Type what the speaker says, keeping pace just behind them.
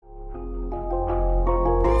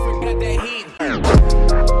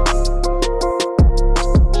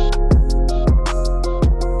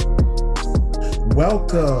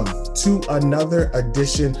welcome to another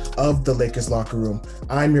edition of the Lakers Locker Room.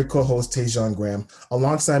 I'm your co-host, Tajon Graham.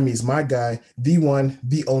 Alongside me is my guy, the one,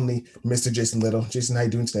 the only, Mr. Jason Little. Jason, how you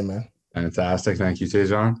doing today, man? Fantastic. Thank you,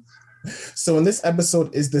 Tajon. So in this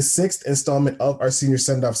episode is the sixth installment of our senior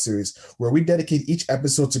send-off series, where we dedicate each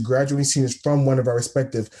episode to graduating seniors from one of our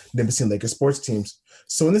respective Nipissing Lakers sports teams.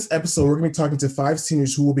 So in this episode, we're going to be talking to 5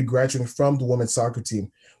 seniors who will be graduating from the women's soccer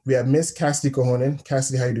team. We have Miss Cassidy Korhonen.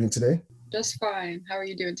 Cassidy, how are you doing today? Just fine. How are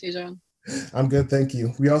you doing, Tajon? I'm good, thank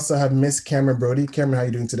you. We also have Miss Cameron Brodie. Cameron, how are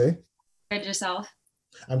you doing today? Good, yourself?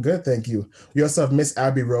 I'm good, thank you. We also have Miss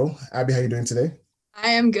Wroe. Abby, how are you doing today?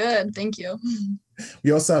 I am good, thank you.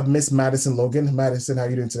 We also have Miss Madison Logan. Madison, how are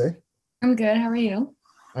you doing today? I'm good. How are you?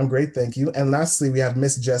 I'm great, thank you. And lastly, we have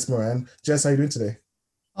Miss Jess Moran. Jess, how are you doing today?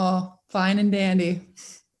 Oh, fine and dandy.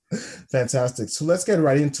 Fantastic. So let's get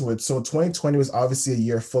right into it. So 2020 was obviously a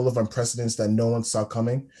year full of unprecedented that no one saw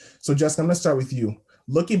coming. So Jess, I'm going to start with you.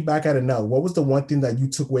 Looking back at it now, what was the one thing that you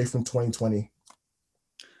took away from 2020?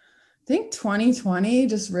 I think 2020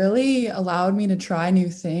 just really allowed me to try new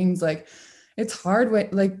things. Like, it's hard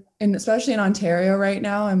with and especially in Ontario right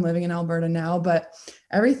now. I'm living in Alberta now, but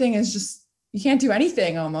everything is just, you can't do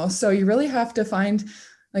anything almost. So you really have to find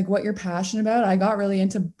like what you're passionate about. I got really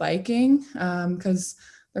into biking because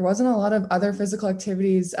there wasn't a lot of other physical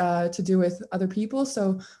activities to do with other people.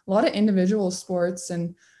 So a lot of individual sports,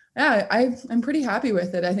 and yeah, I'm pretty happy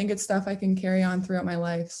with it. I think it's stuff I can carry on throughout my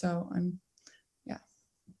life. So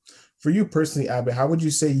For you personally, Abby, how would you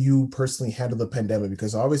say you personally handled the pandemic?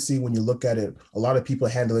 Because obviously when you look at it, a lot of people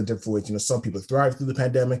handle it different ways. You know, some people thrived through the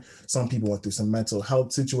pandemic. Some people went through some mental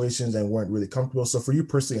health situations and weren't really comfortable. So for you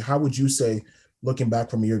personally, how would you say, looking back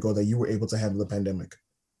from a year ago, that you were able to handle the pandemic?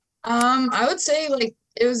 I would say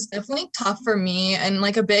it was definitely tough for me, and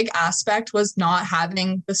a big aspect was not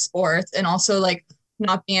having the sport, and also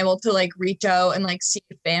not being able to reach out and see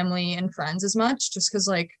family and friends as much, just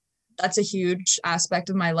because that's a huge aspect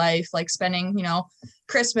of my life, spending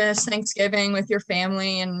Christmas, Thanksgiving with your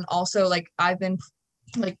family. And also I've been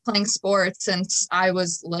playing sports since I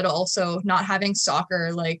was little, so not having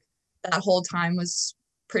soccer that whole time was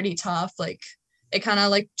pretty tough. It kind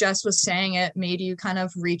of, Jess was saying, it made you kind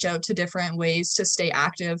of reach out to different ways to stay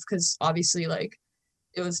active, because obviously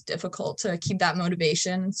it was difficult to keep that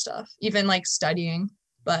motivation and stuff, even studying.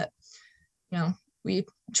 But we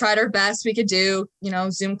tried our best we could do,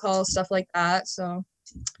 Zoom calls, stuff like that. So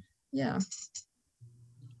yeah.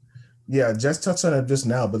 Yeah, Jess touched on it just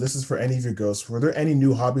now, but this is for any of your girls. Were there any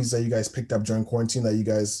new hobbies that you guys picked up during quarantine that you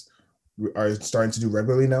guys are starting to do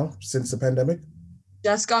regularly now since the pandemic?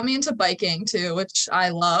 Jess got me into biking too, which I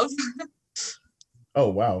love. Oh,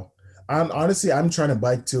 wow. I'm trying to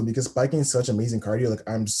bike too, because biking is such amazing cardio.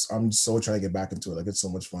 I'm so trying to get back into it. It's so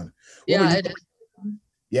much fun. Yeah, it is.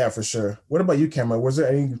 Yeah, for sure. What about you, Cameron? Was there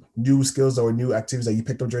any new skills or new activities that you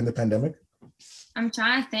picked up during the pandemic? I'm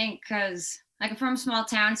trying to think, because I'm from a small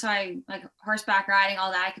town, so I horseback riding,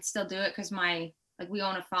 all that. I could still do it because we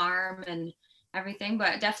own a farm and everything,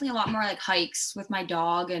 but definitely a lot more hikes with my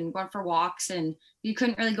dog and going for walks. And you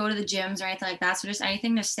couldn't really go to the gyms or anything like that, so just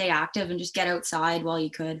anything to stay active and just get outside while you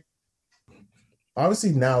could.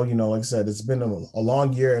 Obviously now, like I said, it's been a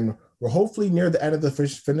long year, and we're hopefully near the end of the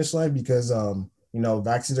finish line, because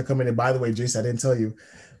vaccines are coming in. By the way, Jason, I didn't tell you.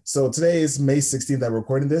 So today is May 16th that we're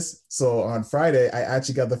recording this. So on Friday, I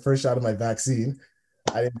actually got the first shot of my vaccine.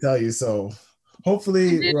 I didn't tell you. So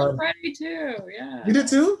hopefully. I did on Friday too. Yeah. You did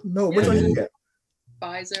too? No, which one did you get?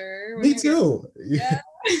 Pfizer. Me too. Yeah.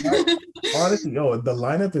 Honestly, the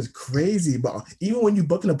lineup is crazy. But even when you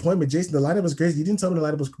book an appointment, Jason, the lineup is crazy. You didn't tell me the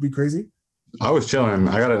lineup was be crazy. I was chilling.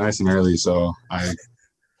 I got it nice and early, so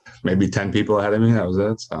maybe 10 people ahead of me. That was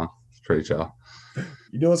it. So it's pretty chill.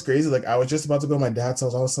 You know what's crazy? I was just about to go to my dad's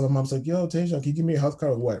house. All of a sudden, mom's like, "Yo, Tasia, can you give me a health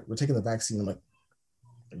card or what? We're taking the vaccine." I'm like,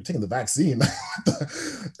 "You're taking the vaccine?"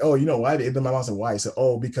 Oh, you know why? Then my mom said, "Why?" I said,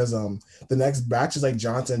 "Oh, because the next batch is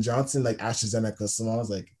Johnson, AstraZeneca." So I was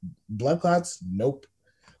like, "Blood clots? Nope."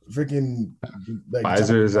 Freaking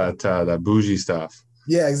Pfizer's that bougie stuff.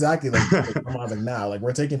 Yeah, exactly. My mom's like, "Nah,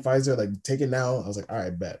 we're taking Pfizer. Take it now." I was like, "All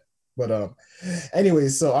right, bet." But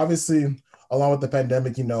anyways, so obviously, along with the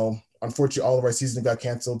pandemic, unfortunately, all of our season got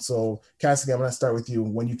canceled. So, Cassidy, I'm going to start with you.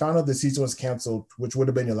 When you found out the season was canceled, which would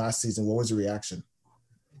have been your last season, what was your reaction?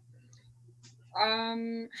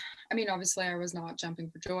 Obviously, I was not jumping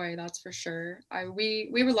for joy. That's for sure. We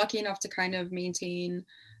were lucky enough to kind of maintain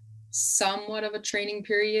somewhat of a training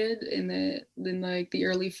period in the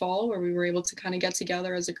early fall where we were able to kind of get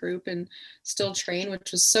together as a group and still train,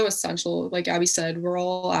 which was so essential. Like Abby said, we're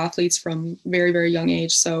all athletes from very, very young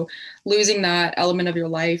age. So losing that element of your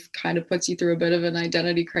life kind of puts you through a bit of an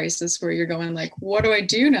identity crisis where you're going like, what do I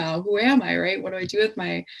do now? Who am I, right? What do I do with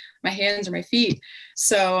my hands or my feet?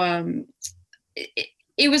 So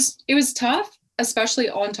it was tough, especially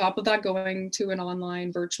on top of that, going to an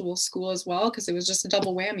online virtual school as well, because it was just a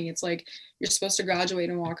double whammy. It's like you're supposed to graduate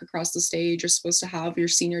and walk across the stage. You're supposed to have your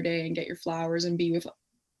senior day and get your flowers and be with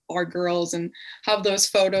our girls and have those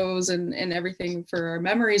photos and everything for our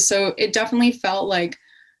memories. So it definitely felt like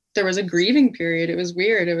there was a grieving period. It was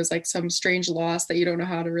weird. It was like some strange loss that you don't know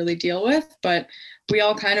how to really deal with, but we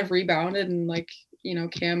all kind of rebounded, and like, you know,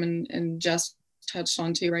 Cam and Jess touched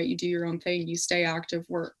on too, right? You do your own thing, you stay active.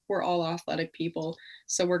 We're all athletic people,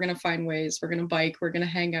 so we're gonna find ways. We're gonna bike, we're gonna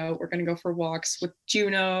hang out, we're gonna go for walks with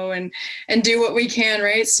Juno and do what we can,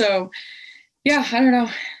 right? So yeah, I don't know.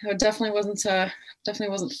 I definitely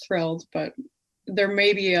wasn't thrilled, but there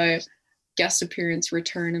may be a guest appearance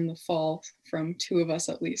return in the fall from two of us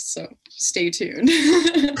at least, so stay tuned.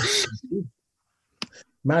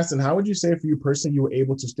 Madison, how would you say for you personally you were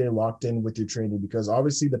able to stay locked in with your training? Because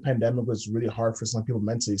obviously the pandemic was really hard for some people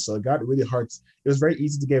mentally. So it got really hard. It was very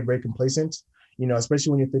easy to get very complacent, you know,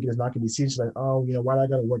 especially when you're thinking there's not going to be seasons. Like, oh, you know, why do I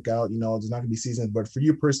got to work out? You know, there's not going to be seasons. But for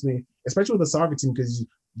you personally, especially with the soccer team, because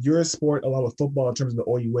your sport, along with football in terms of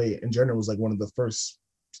the OUA in general, was like one of the first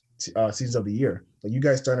seasons of the year. Like you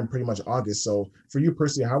guys started in pretty much August. So for you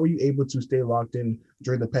personally, how were you able to stay locked in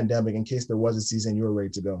during the pandemic in case there was a season you were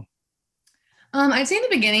ready to go? I'd say in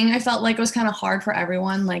the beginning, I felt like it was kind of hard for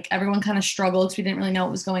everyone. Like everyone kind of struggled because we didn't really know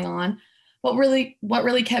what was going on. What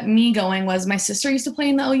really kept me going was my sister used to play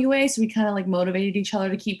in the OUA. So we kind of like motivated each other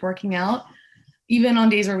to keep working out, even on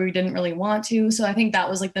days where we didn't really want to. So I think that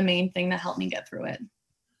was like the main thing that helped me get through it.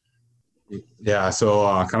 Yeah, so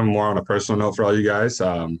kind of more on a personal note for all you guys,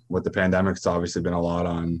 with the pandemic, it's obviously been a lot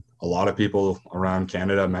on a lot of people around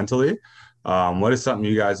Canada mentally. What is something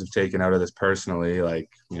you guys have taken out of this personally, like,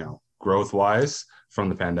 you know, growth wise from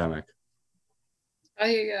the pandemic?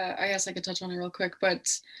 I guess I could touch on it real quick, but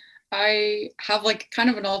I have like kind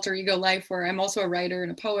of an alter ego life where I'm also a writer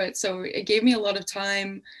and a poet. So it gave me a lot of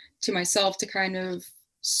time to myself to kind of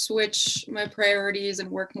switch my priorities and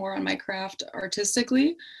work more on my craft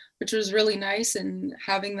artistically, which was really nice. And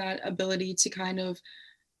having that ability to kind of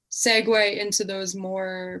segue into those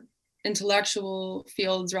more intellectual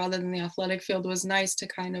fields rather than the athletic field was nice to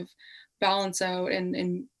kind of balance out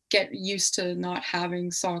and get used to not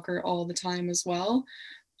having soccer all the time as well.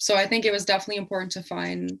 So I think it was definitely important to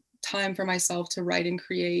find time for myself to write and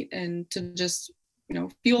create and to just, you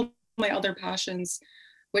know, fuel my other passions,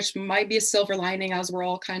 which might be a silver lining as we're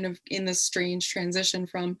all kind of in this strange transition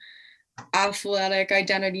from athletic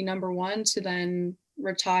identity number one to then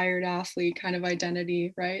retired athlete kind of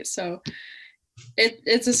identity, right? So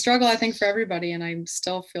it's a struggle, I think, for everybody. And I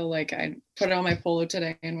still feel like I put on my polo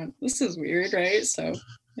today and went, this is weird, right? So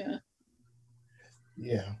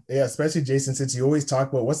yeah, especially Jason, since you always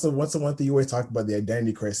talk about what's the one thing you always talk about, the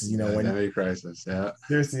identity crisis, you know, identity crisis. Yeah,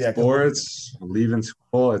 seriously, yeah, sports, leaving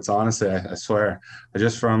school, it's honestly, I swear, I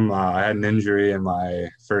had an injury in my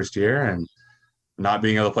first year, and not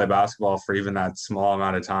being able to play basketball for even that small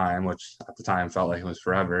amount of time, which at the time felt like it was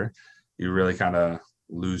forever, you really kind of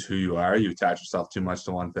lose who you are. You attach yourself too much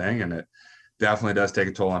to one thing, and it definitely does take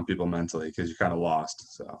a toll on people mentally because you're kind of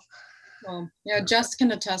lost. So well, yeah, Jess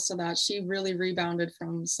can attest to that. She really rebounded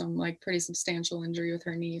from some like pretty substantial injury with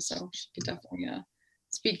her knee, so she could definitely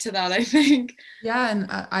speak to that, I think. Yeah, and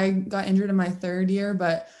I got injured in my third year,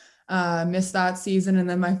 but missed that season. And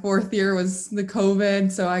then my fourth year was the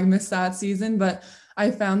COVID, so I missed that season. But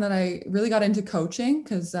I found that I really got into coaching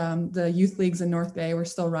because the youth leagues in North Bay were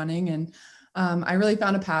still running, and I really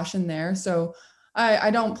found a passion there. So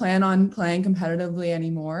I don't plan on playing competitively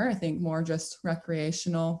anymore. I think more just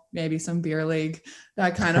recreational, maybe some beer league,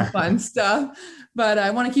 that kind of fun stuff. But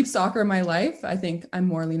I want to keep soccer in my life. I think I'm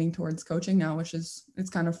more leaning towards coaching now, it's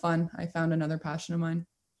kind of fun. I found another passion of mine.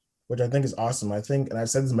 Which I think is awesome. I think, and I've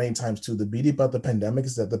said this many times too, the beauty about the pandemic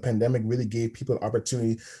is that the pandemic really gave people an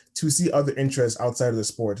opportunity to see other interests outside of the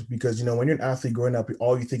sport. Because, you know, when you're an athlete growing up,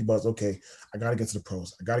 all you think about is, okay, I got to get to the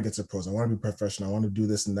pros. I want to be professional. I want to do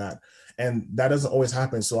this and that. And that doesn't always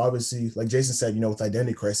happen. So obviously, like Jason said, you know, with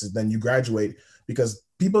identity crisis, then you graduate, because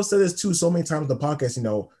people say this too so many times in the podcast, you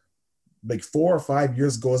know, like 4 or 5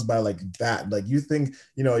 years goes by like that. Like you think,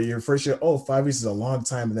 you know, your first year, 5 years is a long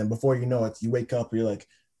time. And then before you know it, you wake up, you're like,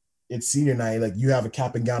 it's senior night, like you have a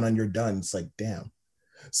cap and gown on, you're done. It's like, damn.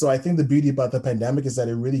 So I think the beauty about the pandemic is that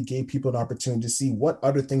it really gave people an opportunity to see what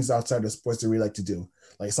other things outside of sports they really like to do.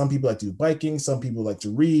 Like some people like to do biking, some people like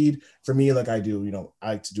to read. For me, like I do, I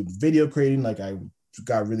like to do video creating. Like I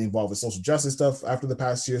got really involved with social justice stuff after the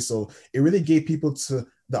past year. So it really gave people to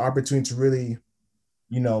the opportunity to really,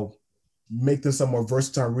 you know, make them some more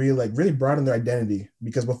versatile, really broaden their identity.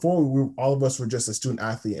 Because before all of us were just a student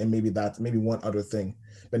athlete and maybe one other thing.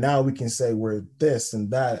 But now we can say we're this and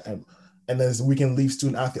that, and then we can leave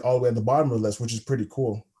student athlete all the way at the bottom of the list, which is pretty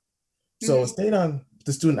cool. So staying on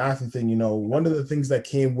the student athlete thing, one of the things that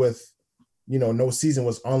came with, no season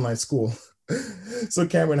was online school. So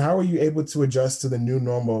Cameron, how were you able to adjust to the new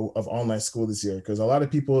normal of online school this year? Because a lot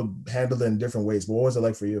of people handled it in different ways, but what was it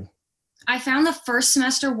like for you? I found the first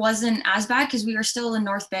semester wasn't as bad because we were still in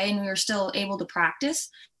North Bay and we were still able to practice.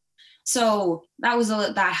 So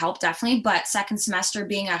that helped definitely. But second semester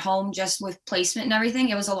being at home just with placement and everything,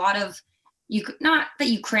 it was a lot of, not that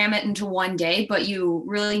you cram it into one day, but you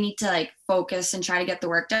really need to like focus and try to get the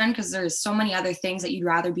work done because there's so many other things that you'd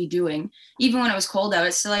rather be doing. Even when it was cold out,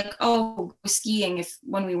 it's still like, oh, go skiing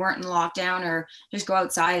when we weren't in lockdown, or just go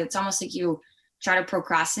outside. It's almost like you try to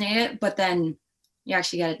procrastinate it, but then you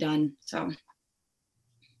actually get it done. So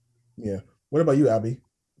yeah. What about you, Abby?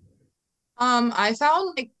 I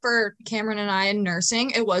found like for Cameron and I in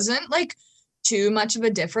nursing, it wasn't like too much of a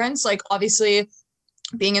difference. Like obviously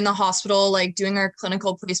being in the hospital, like doing our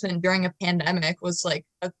clinical placement during a pandemic was like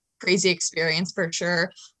a crazy experience for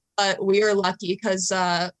sure. But we are lucky because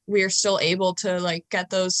we are still able to like get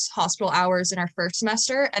those hospital hours in our first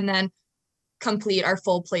semester and then complete our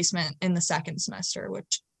full placement in the second semester,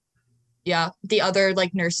 which the other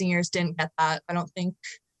like nursing years didn't get that. I don't think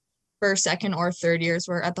for second or third years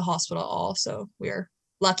we're at the hospital at all. So we're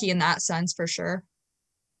lucky in that sense for sure.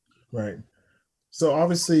 Right. So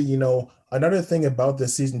obviously, another thing about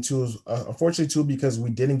this season too is unfortunately too, because we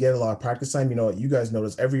didn't get a lot of practice time. You guys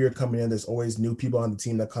notice every year coming in, there's always new people on the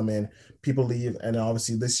team that come in, people leave. And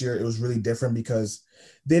obviously this year it was really different because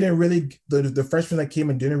they didn't really, the freshmen that came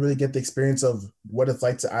in didn't really get the experience of what it's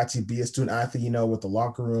like to actually be a student athlete, with the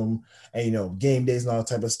locker room and, game days and all that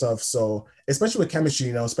type of stuff. So especially with chemistry,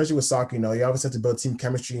 especially with soccer, you obviously have to build team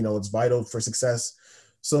chemistry, it's vital for success.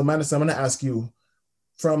 So Madison, I'm going to ask you,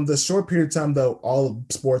 from the short period of time that all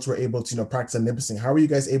sports were able to, practice at Nipissing, how were you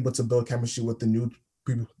guys able to build chemistry with the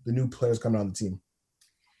new players coming on the team?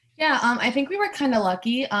 Yeah, I think we were kind of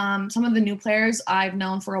lucky. Some of the new players I've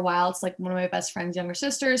known for a while. It's like one of my best friend's younger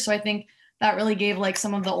sisters. So I think that really gave like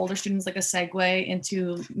some of the older students like a segue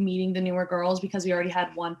into meeting the newer girls because we already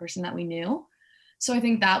had one person that we knew. So I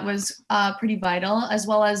think that was pretty vital, as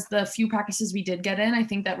well as the few practices we did get in. I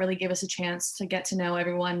think that really gave us a chance to get to know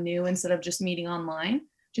everyone new instead of just meeting online,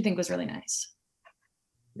 which I think was really nice.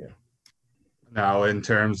 Yeah. Now, in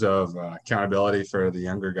terms of accountability for the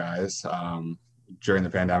younger guys, during the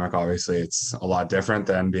pandemic, obviously it's a lot different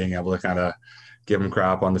than being able to kind of give them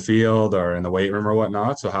crap on the field or in the weight room or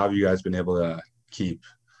whatnot. So how have you guys been able to keep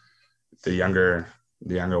the younger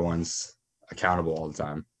ones accountable all the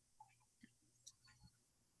time?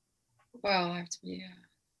 Well, I have to be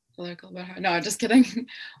political about how. No, just kidding.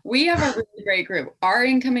 We have a really great group. Our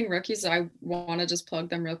incoming rookies, I want to just plug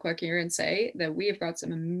them real quick here and say that we have got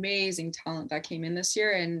some amazing talent that came in this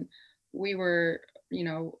year, and we were,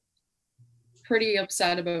 pretty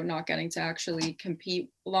upset about not getting to actually compete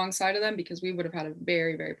alongside of them because we would have had a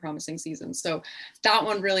very, very promising season. So that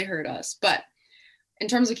one really hurt us. But in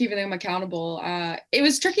terms of keeping them accountable, it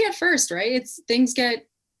was tricky at first, right? Things get,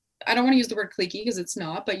 I don't want to use the word cliquey because it's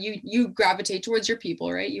not, but you gravitate towards your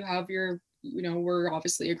people, right? You have your, we're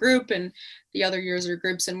obviously a group and the other years are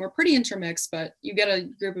groups and we're pretty intermixed, but you get a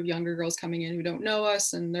group of younger girls coming in who don't know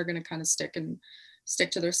us and they're going to kind of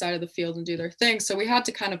stick to their side of the field and do their thing. So we had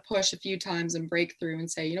to kind of push a few times and break through and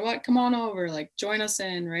say, you know what, come on over, like join us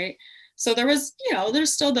in, right? So there was,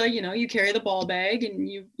 there's still the, you carry the ball bag and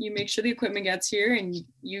you make sure the equipment gets here and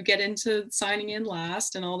you get into signing in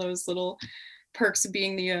last and all those little perks of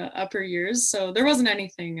being the upper years. So there wasn't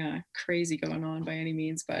anything crazy going on by any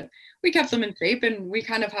means, but we kept them in shape and we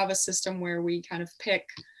kind of have a system where we kind of pick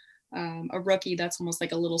a rookie that's almost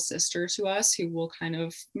like a little sister to us who will kind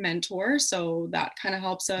of mentor. So that kind of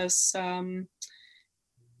helps us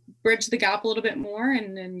bridge the gap a little bit more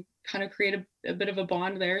and kind of create a bit of a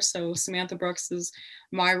bond there. So Samantha Brooks is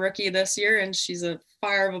my rookie this year and she's a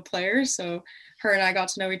fire of a player. So her and I got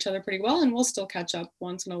to know each other pretty well and we'll still catch up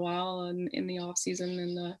once in a while and in the off season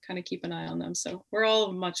and kind of keep an eye on them. So we're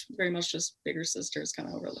all very much just bigger sisters kind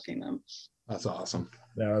of overlooking them. That's awesome.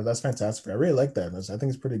 Yeah, that's fantastic. I really like that. I think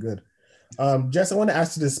it's pretty good. Jess, I want to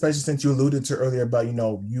ask you this, especially since you alluded to earlier about,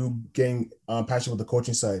 you getting passionate with the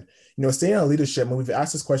coaching side. Staying on leadership, and we've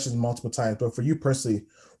asked this question multiple times, but for you personally,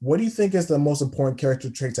 what do you think is the most important character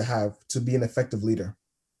trait to have to be an effective leader?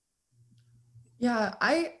 Yeah,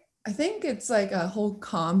 I think it's like a whole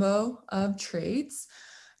combo of traits.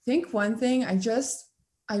 I think one thing I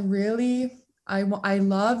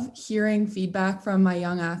love hearing feedback from my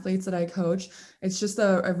young athletes that I coach. It's just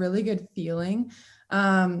a really good feeling.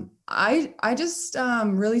 I just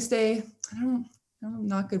really stay, I'm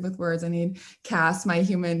not good with words. I need cast my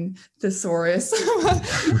human thesaurus.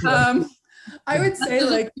 I would say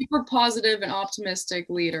like super positive and optimistic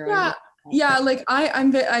leader. Yeah, like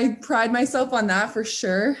I pride myself on that for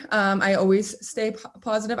sure. I always stay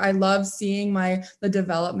positive. I love seeing the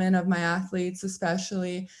development of my athletes,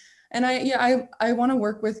 especially. And I want to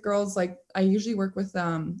work with girls. Like I usually work with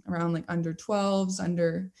around like under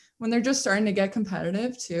 12s, when they're just starting to get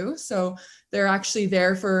competitive too. So they're actually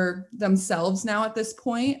there for themselves now at this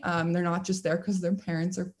point. They're not just there because their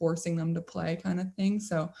parents are forcing them to play kind of thing.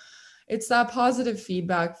 So it's that positive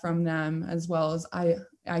feedback from them as well as I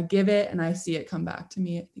give it and I see it come back to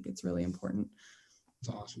me. I think it's really important.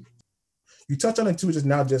 That's awesome. You touched on it too just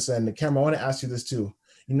now, Jess, and the camera. I want to ask you this too.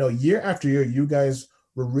 Year after year, you guys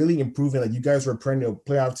were really improving. Like you guys were a perennial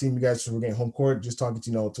playoff team. You guys were getting home court. Just talking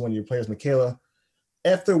to to one of your players, Michaela.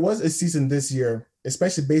 If there was a season this year,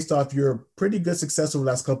 especially based off your pretty good success over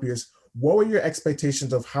the last couple of years, what were your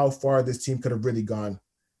expectations of how far this team could have really gone?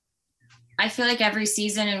 I feel like every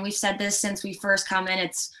season, and we've said this since we first come in,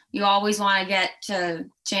 it's you always want to get to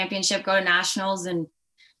championship, go to nationals, and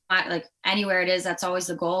like anywhere it is, that's always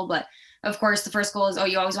the goal. But of course, the first goal is,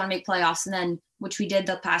 you always want to make playoffs, and then which we did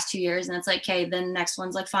the past 2 years, and it's like, okay, then the next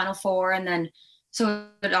one's like Final Four, and then so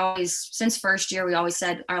it always, since first year, we always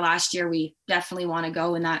said our last year we definitely want to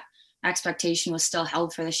go, and that expectation was still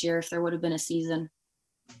held for this year if there would have been a season.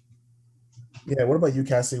 Yeah. What about you,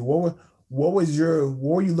 Cassie? What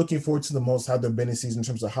were you looking forward to the most out of the Benny season in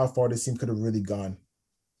terms of how far this team could have really gone?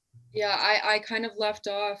 Yeah, I kind of left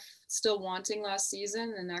off still wanting last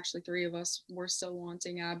season, and actually 3 of us were still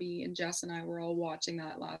wanting. Abby and Jess and I were all watching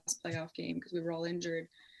that last playoff game because we were all injured,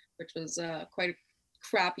 which was quite a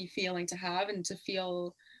crappy feeling to have and to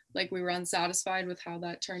feel like we were unsatisfied with how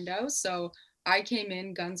that turned out. So I came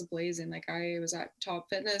in guns blazing. Like I was at Top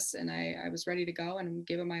Fitness and I was ready to go and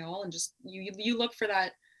give it my all, and just you look for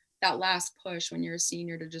that last push when you're a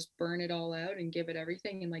senior to just burn it all out and give it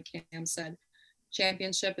everything. And like Cam said,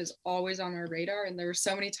 championship is always on our radar. And there were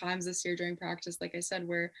so many times this year during practice, like I said,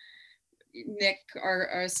 where Nick,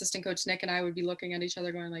 our assistant coach Nick, and I would be looking at each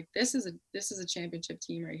other going like, this is a championship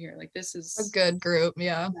team right here. Like this is a good group.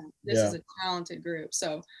 Yeah. This is a talented group.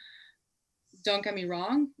 So don't get me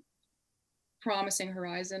wrong, promising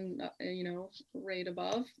horizon, right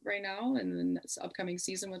above right now, and then this upcoming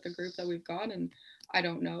season with the group that we've got. And I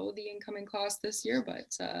don't know the incoming class this year, but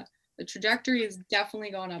the trajectory has definitely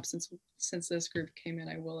gone up since this group came in.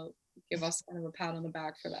 I will give us kind of a pat on the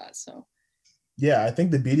back for that. So yeah, I think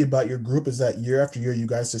the beauty about your group is that year after year, you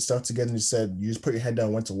guys just stuck together and you just put your head down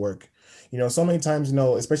and went to work. So many times,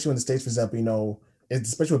 especially in the States, for example,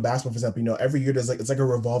 especially with basketball, for example, every year it's like a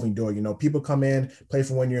revolving door. People come in, play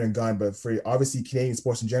for 1 year and gone. But for obviously Canadian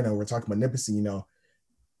sports in general, we're talking about Nipissing,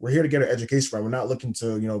 we're here to get our education from. We're not looking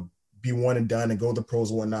to, be one and done and go to the pros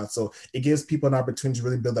and whatnot. So it gives people an opportunity to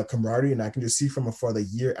really build that camaraderie. And I can just see from afar that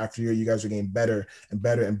year after year, you guys are getting better and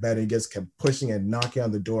better and better. You guys kept pushing and knocking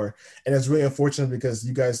on the door. And it's really unfortunate because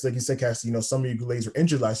you guys, like you said, Cassie, some of you ladies were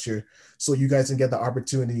injured last year. So you guys didn't get the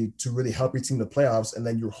opportunity to really help your team in the playoffs. And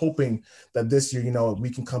then you're hoping that this year, we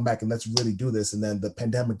can come back and let's really do this. And then the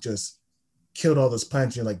pandemic just killed all those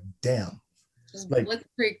plans. You're like, damn. Just like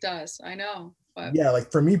blitzkrieged us. I know. But yeah,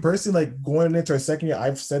 like for me personally, like going into our second year,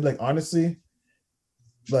 I've said like honestly,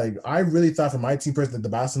 like I really thought for my team personally, the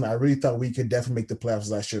Boston, I really thought we could definitely make the playoffs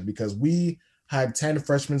last year because we had 10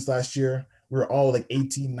 freshmen last year. We were all like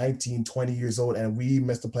 18, 19, 20 years old, and we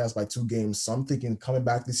missed the playoffs by 2 games. So I'm thinking coming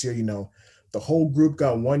back this year, the whole group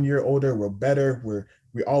got 1 year older. We're better.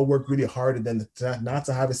 We all work really hard, and then not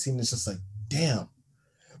to have a season, it's just like, damn,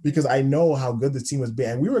 because I know how good the team has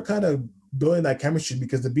been, and we were kind of building that chemistry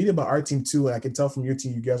because the beauty about our team too, and I can tell from your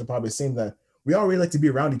team, you guys are probably the same, that we all really like to be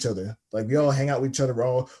around each other. Like we all hang out with each other. We're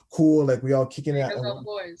all cool. Like we all kicking it out. All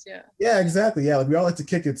boys, yeah. Yeah, exactly. Yeah, like we all like to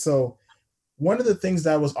kick it. So one of the things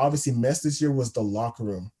that was obviously missed this year was the locker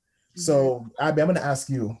room. Mm-hmm. So Abby, I'm going to ask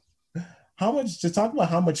you, talk about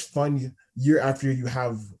how much fun year after year you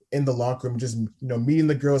have in the locker room, just, meeting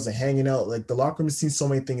the girls and hanging out. Like the locker room has seen so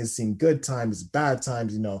many things. It's seen good times, bad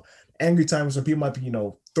times, angry times where people might be,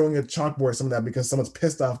 throwing a chalkboard or something like that because someone's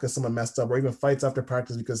pissed off because someone messed up, or even fights after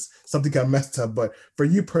practice because something got messed up. But for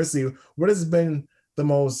you personally, what has been the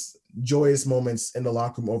most joyous moments in the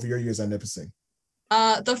locker room over your years at Nipissing?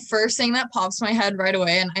 The first thing that pops in my head right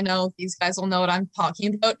away, and I know these guys will know what I'm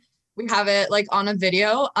talking about. We have it like on a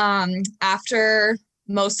video. After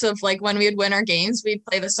most of like when we would win our games, we'd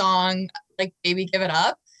play the song like "Baby Give It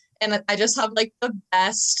Up," and I just have like the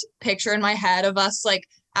best picture in my head of us like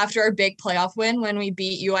after our big playoff win when we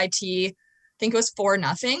beat UIT. I think it was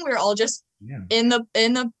 4-0. We were all just in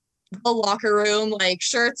the locker room, like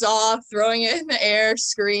shirts off, throwing it in the air,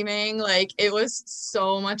 screaming. Like it was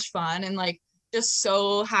so much fun and like just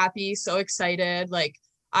so happy, so excited. Like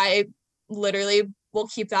I literally will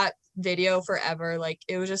keep that video forever. Like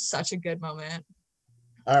it was just such a good moment.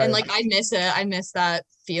 Right. And like I miss it. I miss that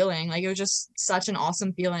feeling. Like it was just such an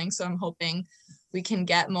awesome feeling. So I'm hoping we can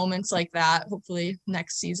get moments like that hopefully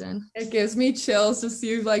next season. It gives me chills to see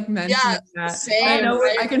you like mentioning that. Same, I know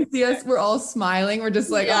I can see us, we're all smiling. We're just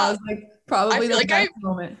like, oh, it's like probably the best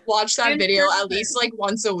moment. Watch that video at least like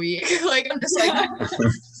once a week. Like I'm just like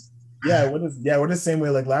we're the same way.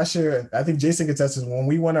 Like last year, I think Jason could attest when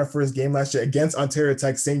we won our first game last year against Ontario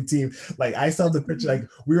Tech, same team. Like I saw the picture, like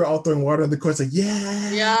we were all throwing water on the court. Like you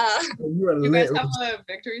guys have a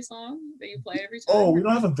victory song that you play every time? Oh, we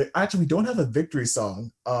don't have we don't have a victory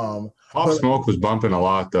song. Pop Smoke was bumping a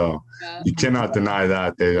lot though. Yeah. You cannot deny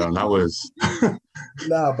that. That was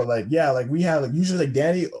but like we have like usually like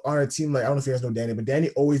Danny on our team. Like I don't know if you guys know Danny, but Danny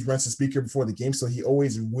always runs the speaker before the game, so he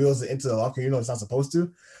always wheels it into the locker. It's not supposed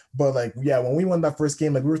to. But like, when we won that first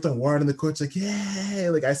game, like we were throwing water in the court, like,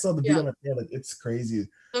 like I saw the beat on my hand, like it's crazy.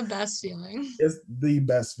 The best feeling. It's the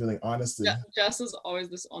best feeling, honestly. Yeah, Jess is always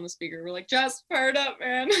this on the speaker. We're like, Jess, fire it up,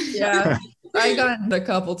 man. Yeah, I got it a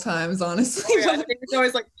couple times, honestly. Oh, yeah, I think it's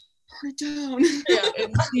always like, turn it down. Yeah,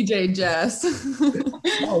 it's DJ Jess.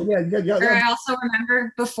 Or I also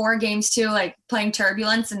remember before games too, like playing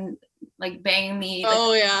Turbulence and like banging me. Like,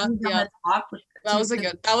 on the top. That was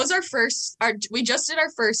we just did our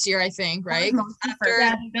first year, I think, right?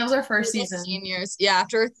 That was our first season. Seniors. Yeah,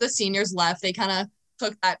 after the seniors left, they kind of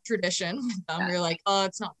took that tradition with them. We were like, oh,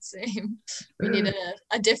 it's not the same. We needed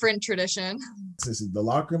a different tradition. The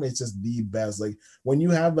locker room is just the best. Like when you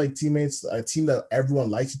have like teammates, a team that everyone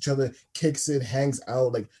likes each other, kicks it, hangs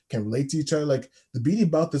out, like can relate to each other. Like the beauty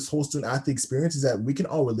about this whole student athlete experience is that we can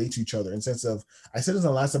all relate to each other in the sense of, I said this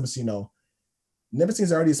on the last episode, Nipissing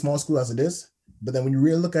is already a small school as it is. But then when you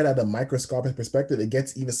really look at it at a microscopic perspective, it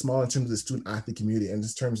gets even smaller in terms of the student athlete community. And in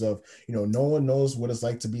terms of, no one knows what it's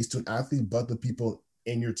like to be a student athlete, but the people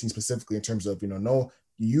in your team specifically in terms of,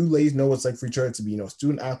 you ladies know what it's like for each other to be,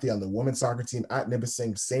 student athlete on the women's soccer team at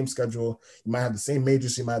Nipissing, same schedule. You might have the same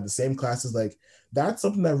majors, you might have the same classes. Like that's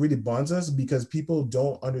something that really bonds us because people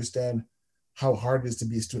don't understand how hard it is to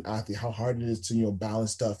be a student athlete, how hard it is to,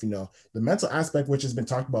 balance stuff. The mental aspect, which has been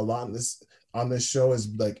talked about a lot on this show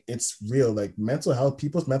is like, it's real. Like mental health,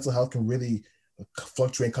 people's mental health can really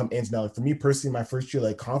fluctuate and come in and out. Like for me personally, my first year,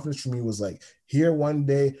 like confidence for me was like here one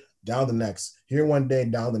day, down the next, here one day,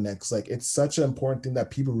 down the next. Like it's such an important thing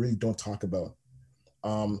that people really don't talk about.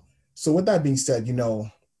 So with that being said,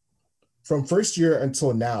 from first year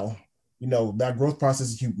until now, that growth process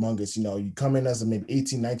is humongous. You come in as a maybe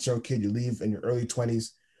 18, 19-year-old kid, you leave in your early 20s.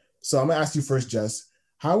 So I'm gonna ask you first, Jess,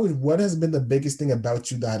 what has been the biggest thing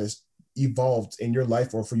about you that has evolved in your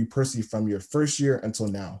life or for you personally from your first year until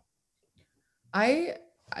now? I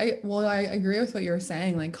agree with what you were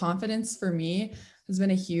saying. Like confidence for me has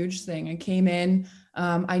been a huge thing. I came in,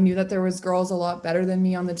 I knew that there was girls a lot better than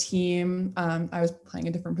me on the team. I was playing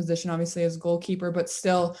a different position, obviously as goalkeeper, but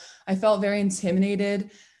still I felt very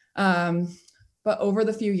intimidated. But over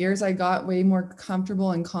the few years, I got way more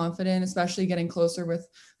comfortable and confident, especially getting closer with,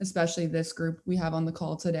 especially this group we have on the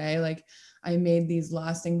call today. Like I made these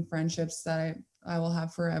lasting friendships that I will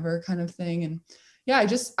have forever kind of thing. And yeah,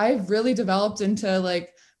 I've really developed into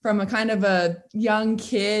like, from a kind of a young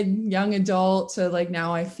kid, young adult to like,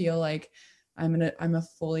 now I feel like I'm a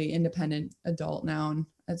fully independent adult now. And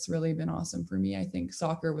it's really been awesome for me. I think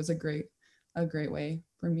soccer was a great way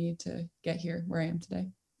for me to get here where I am today.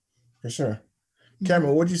 For sure. Cameron,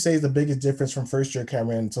 what would you say is the biggest difference from first year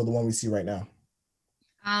Cameron to the one we see right now?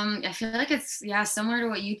 I feel like it's similar to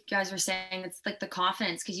what you guys were saying. It's like the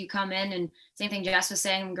confidence because you come in and same thing Jess was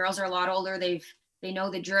saying, girls are a lot older. They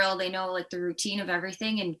know the drill, they know like the routine of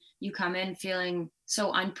everything, and you come in feeling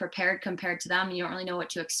so unprepared compared to them and you don't really know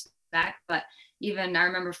what to expect. But even I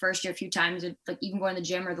remember first year a few times, like even going to the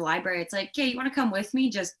gym or the library, it's like, okay, you want to come with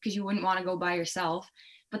me just because you wouldn't want to go by yourself.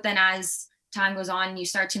 But then as time goes on, you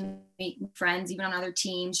start to make friends even on other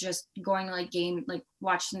teams, just going to like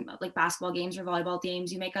watching like basketball games or volleyball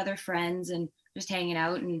games. You make other friends and just hanging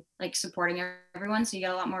out and like supporting everyone. So you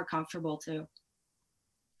get a lot more comfortable too.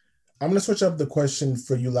 I'm going to switch up the question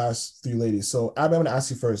for you last three ladies. So Abby, I'm going to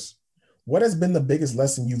ask you first. What has been the biggest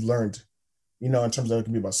lesson you've learned, in terms of it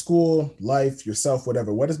can be about school, life, yourself,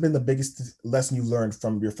 whatever. What has been the biggest lesson you've learned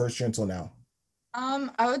from your first year until now?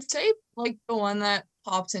 I would say like the one that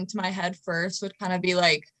popped into my head first would kind of be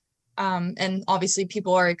like, and obviously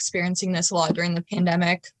people are experiencing this a lot during the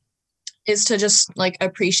pandemic, is to just like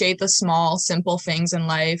appreciate the small, simple things in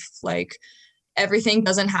life. Like everything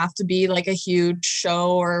doesn't have to be like a huge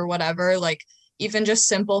show or whatever. Like even just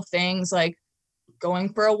simple things like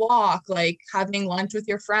going for a walk, like having lunch with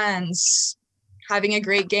your friends, having a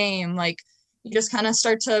great game. Like you just kind of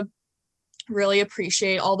start to really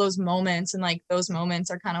appreciate all those moments, and like those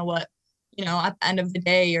moments are kind of what, at the end of the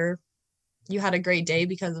day you had a great day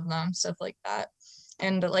because of them, stuff like that.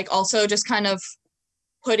 And like also just kind of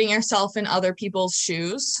putting yourself in other people's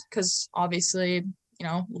shoes, because obviously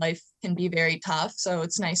life can be very tough, so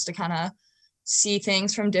it's nice to kind of see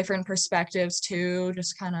things from different perspectives too,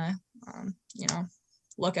 just kind of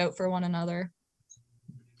look out for one another.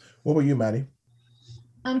 What about you, Maddie?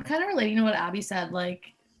 I'm kind of relating to what Abby said, like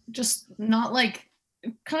just not like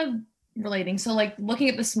kind of relating. So like looking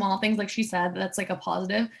at the small things, like she said, that's like a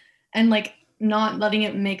positive, and like not letting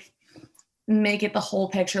it make it the whole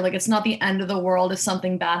picture. Like it's not the end of the world if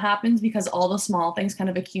something bad happens, because all the small things kind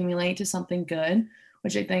of accumulate to something good,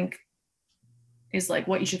 which I think is like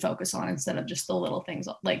what you should focus on instead of just the little things,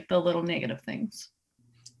 like the little negative things.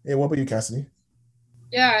 Yeah, what about you, Cassidy?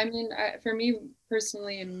 Yeah, I mean, for me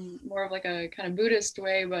personally, in more of like a kind of Buddhist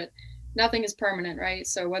way, but nothing is permanent, right?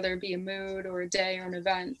 So whether it be a mood or a day or an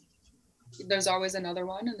event, there's always another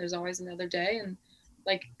one, and there's always another day. And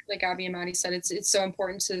like Abby and Maddie said, it's so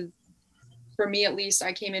important to, for me at least,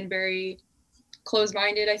 I came in very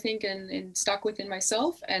closed-minded, I think, and stuck within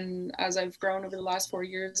myself. And as I've grown over the last 4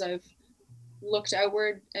 years, I've looked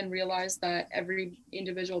outward and realized that every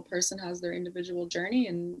individual person has their individual journey,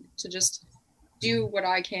 and to just do what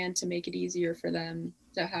I can to make it easier for them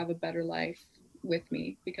to have a better life with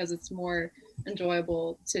me, because it's more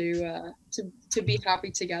enjoyable to be happy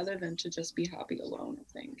together than to just be happy alone,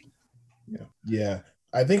 I think. Yeah.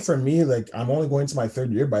 I think for me, like I'm only going to my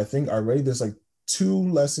third year, but I think already there's like 2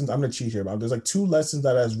 lessons. I'm gonna cheat here, but there's like 2 lessons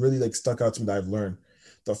that has really like stuck out to me that I've learned.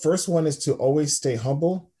 The first one is to always stay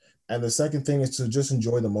humble. And the second thing is to just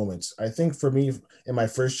enjoy the moments. I think for me, in my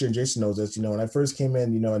first year, Jason knows this, when I first came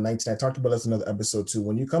in, in 19, I talked about this in another episode too.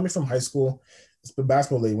 When you're coming from high school, it's the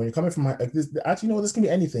basketball league. When you're coming from like this, actually, this can be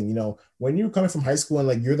anything. When you're coming from high school and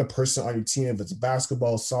like you're the person on your team, if it's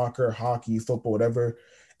basketball, soccer, hockey, football, whatever,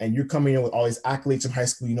 and you're coming in with all these accolades from high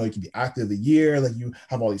school, you can be active of the year, like you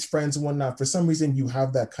have all these friends and whatnot. For some reason, you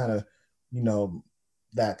have that kind of,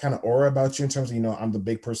 that kind of aura about you in terms of, I'm the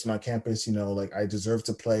big person on campus, like I deserve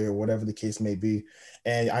to play or whatever the case may be.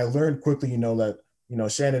 And I learned quickly, that,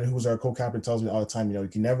 Shannon, who's our co-captain, tells me all the time, you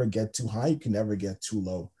can never get too high, you can never get too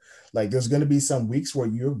low. Like there's going to be some weeks where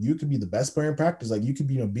you could be the best player in practice. Like you could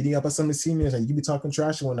be, beating up on some of the seniors and you could be talking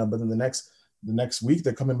trash and whatnot, but then the next week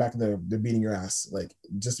they're coming back and they're beating your ass. Like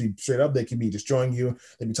just to be straight up, they could be destroying you.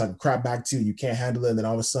 They'd be talking crap back to you. You can't handle it. And then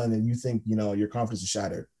all of a sudden you think, your confidence is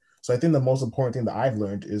shattered. So I think the most important thing that I've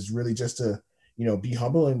learned is really just to, be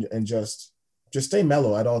humble and just stay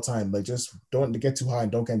mellow at all times. Like just don't get too high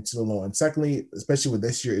and don't get too low. And secondly, especially with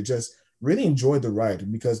this year, it just really enjoy the ride,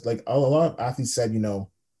 because like a lot of athletes said,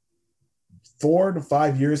 4 to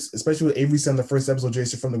 5 years, especially with Avery said in the first episode,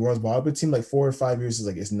 Jason, from the World's Volleyball team, like 4 or 5 years is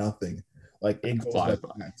like, it's nothing. Like it goes by.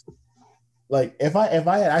 Like if I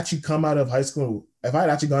had actually come out of high school, if I had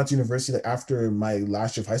actually gone to university like after my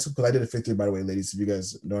last year of high school, because I did a 5th year, by the way, ladies, if you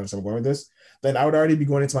guys don't understand where I'm going with this, then I would already be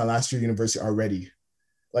going into my last year of university already.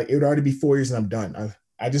 Like it would already be 4 years and I'm done.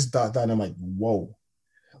 I just thought that and I'm like, whoa.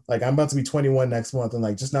 Like I'm about to be 21 next month, and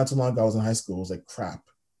like just not too long ago I was in high school. It was like crap.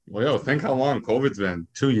 Well, think how long COVID's been.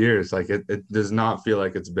 2 years. Like it does not feel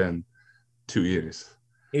like it's been 2 years.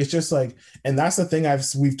 It's just like, and that's the thing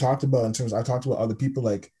we've talked about in terms, I've talked about other people,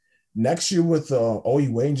 like next year with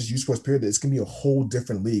OUA and just U Sports period, it's going to be a whole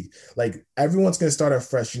different league. Like everyone's going to start out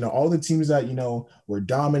fresh. All the teams that, were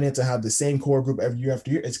dominant to have the same core group every year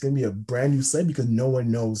after year, it's going to be a brand new slate, because no one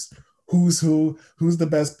knows who's the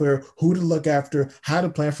best player, who to look after, how to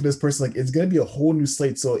plan for this person. Like it's going to be a whole new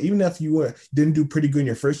slate. So even if you didn't do pretty good in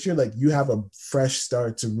your first year, like you have a fresh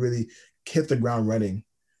start to really hit the ground running.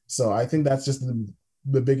 So I think that's just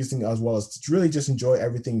the biggest thing as well, is to really just enjoy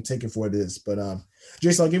everything, take it for what it is. But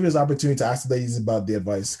Jason, I'll give you this opportunity to ask the ladies about the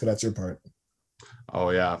advice, because that's your part.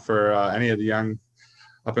 Oh yeah, for any of the young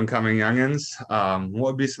up and coming youngins,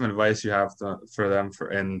 what would be some advice you have for them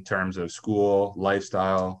for in terms of school,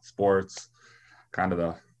 lifestyle, sports, kind of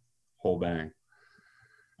the whole bang?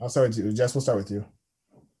 I'll start with you. Jess, we'll start with you.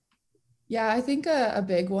 Yeah, I think a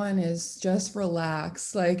big one is just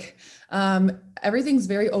relax. Like everything's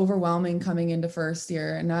very overwhelming coming into first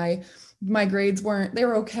year. And my grades they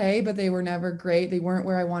were okay, but they were never great. They weren't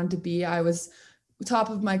where I wanted to be. I was top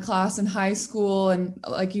of my class in high school. And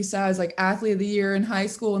like you said, I was like athlete of the year in high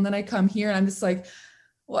school. And then I come here and I'm just like,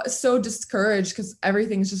 so discouraged because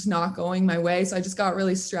everything's just not going my way. So I just got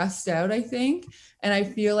really stressed out, I think. And I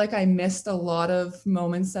feel like I missed a lot of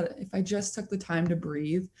moments that if I just took the time to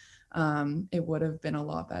breathe, it would have been a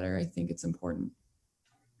lot better. I think it's important.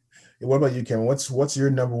 What about you, Karen? What's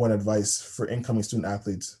your number one advice for incoming student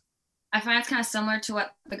athletes? I find it's kind of similar to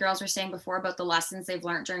what the girls were saying before about the lessons they've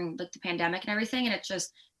learned during like the pandemic and everything. And it's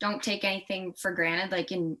just don't take anything for granted.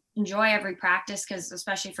 Like enjoy every practice, because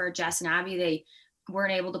especially for Jess and Abby, they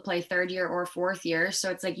weren't able to play third year or fourth year.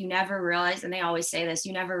 So it's like you never realize, and they always say this,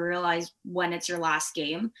 you never realize when it's your last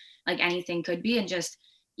game. Like anything could be. And just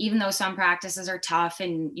even though some practices are tough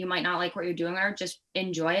and you might not like what you're doing, or just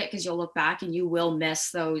enjoy it, because you'll look back and you will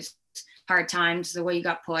miss those hard times, the way you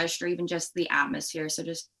got pushed, or even just the atmosphere. So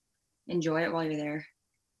just enjoy it while you're there.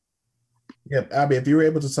 Yep, Abby, if you were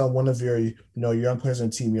able to tell one of your young players on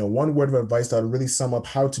the team, one word of advice that would really sum up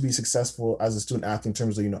how to be successful as a student athlete in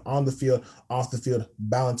terms of, on the field, off the field,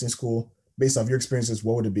 balancing school, based off your experiences,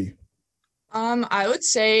 what would it be? I would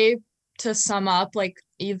say, to sum up, like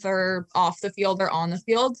either off the field or on the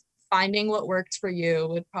field, finding what works for you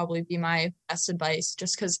would probably be my best advice,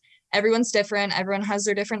 just because everyone's different. Everyone has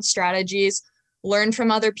their different strategies. Learn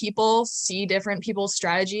from other people, see different people's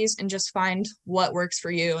strategies, and just find what works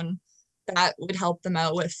for you. And that would help them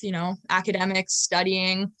out with, academics,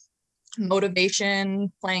 studying,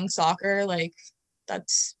 motivation, playing soccer. Like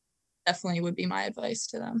that's definitely would be my advice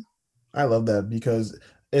to them. I love that, because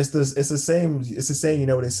it's the saying,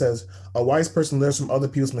 what it says, a wise person learns from other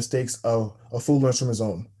people's mistakes, a fool learns from his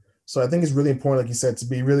own. So I think it's really important, like you said, to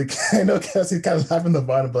be really, I know Cassie kind of laughing the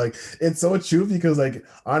bottom, but like it's so true, because like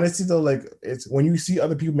honestly though, like it's when you see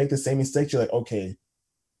other people make the same mistakes, you're like, okay,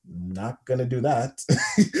 not gonna do that.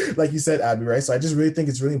 Like you said, Abby, right? So I just really think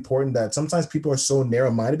it's really important that sometimes people are so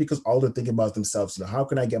narrow-minded because all they're thinking about themselves. How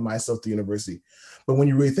can I get myself to university? But when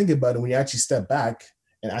you really think about it, when you actually step back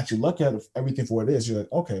and actually look at everything for what it is, you're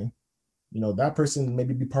like, okay, that person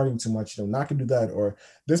maybe be partying too much, not gonna do that. Or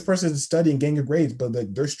this person is studying, getting good grades, but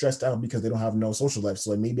like they're stressed out because they don't have no social life.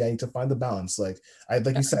 So like maybe I need to find the balance. Like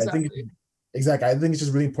you said, exactly. I think it's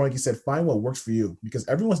just really important. You said, find what works for you, because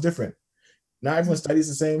everyone's different. Not everyone studies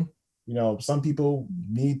the same. Some people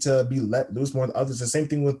need to be let loose more than others. The same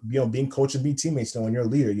thing with being coach and being teammates. When you're a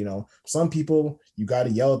leader, some people you got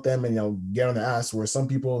to yell at them and get on their ass. Where some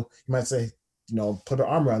people you might say, put an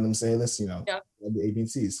arm around them, and say, listen, the A, B, and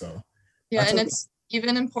C. So yeah, and it's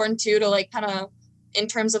even important too to like kind of in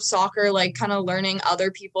terms of soccer, like kind of learning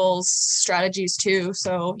other people's strategies too.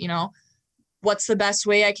 So what's the best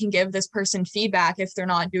way I can give this person feedback if they're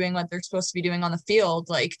not doing what they're supposed to be doing on the field?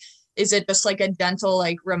 Like, is it just like a gentle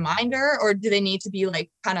like reminder, or do they need to be like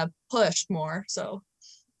kind of pushed more? So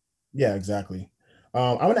yeah, exactly.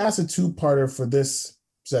 I'm going to ask a two-parter for this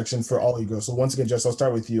section for all you girls. So once again, Jess, I'll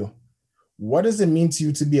start with you. What does it mean to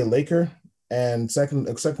you to be a Laker? And second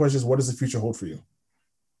question is, what does the future hold for you?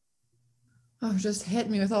 Oh, just hit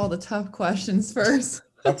me with all the tough questions first.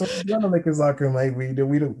 That's what we do in the Lakers locker room. Like we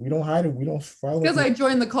don't hide it. We don't follow. Because I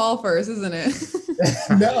joined the call first, isn't it?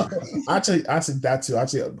 No, actually, that too.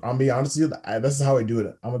 Actually, I'll be honest with you. This is how I do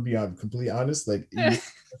it. I'm gonna be completely honest. Like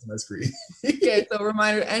that's great. Okay, so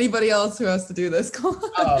reminder, anybody else who has to do this call.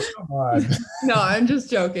 Oh, come on. No, I'm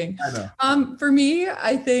just joking. I know. For me,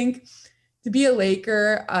 I think to be a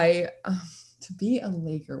Laker, what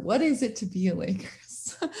is it to be a Laker?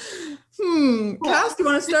 Cass, do you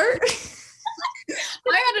want to start?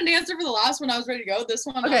 I had an answer for the last one. I was ready to go. This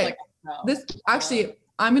one, okay. I was like, no. This actually,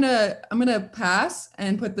 I'm gonna pass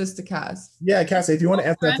and put this to Cass. Yeah, Cass, if you want to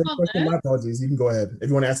answer that question, my apologies. You can go ahead if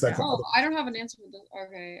you want to answer that question. Oh, I don't have an answer for this.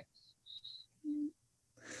 Okay.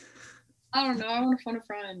 I don't know. I want to phone a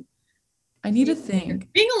friend. I need to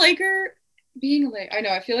think. Being a Laker. I know.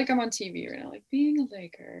 I feel like I'm on TV right now. Like being a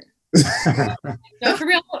Laker. No, for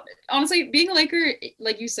real. Honestly, being a Laker,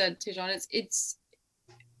 like you said, Tejan, it's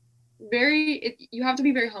very. You have to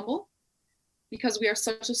be very humble, because we are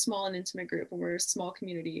such a small and intimate group, and we're a small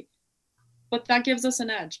community. But that gives us an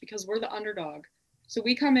edge because we're the underdog. So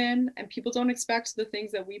we come in and people don't expect the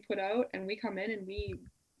things that we put out, and we come in and we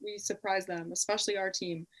surprise them, especially our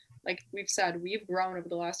team. like we've said, we've grown over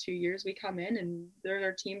the last few years. We come in and there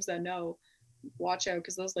are teams that know, watch out,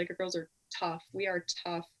 because those Laker girls are tough. We are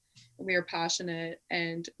tough. We are passionate,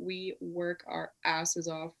 and we work our asses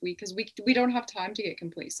off. Because we don't have time to get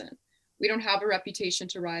complacent. We don't have a reputation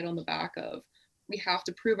to ride on the back of. We have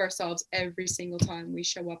to prove ourselves every single time we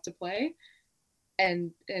show up to play,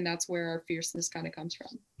 and that's where our fierceness kind of comes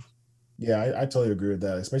from. Yeah, I totally agree with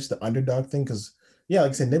that, especially the underdog thing. Because yeah,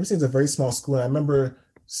 like I said, Nipissing is a very small school, and I remember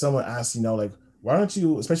someone asked, like, why don't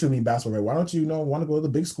you, especially with me basketball, right? Why don't you, want to go to the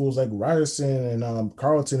big schools like Ryerson and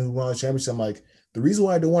Carleton, who won a championship? I'm like, the reason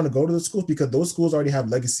why I don't want to go to the schools because those schools already have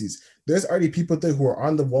legacies. There's already people there who are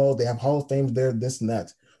on the wall. They have Hall of Fame there, this and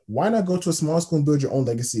that. Why not go to a small school and build your own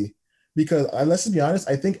legacy? Because let's be honest,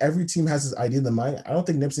 I think every team has this idea in the mind. I don't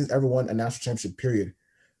think Nipissing's ever won a national championship, period.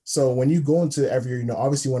 So when you go into every year,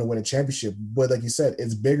 obviously you want to win a championship, but like you said,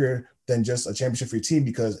 it's bigger than just a championship for your team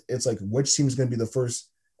because it's like which team is going to be the first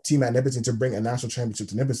team at Nipissing to bring a national championship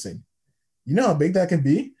to Nipissing. You know how big that can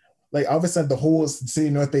be? Like all of a sudden the whole city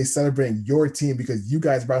of North Bay celebrating your team because you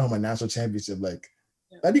guys brought home a national championship. Like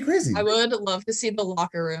that'd be crazy. I would love to see the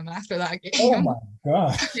locker room after that game. Oh my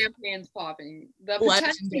god! Champagne's popping. The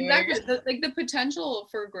the potential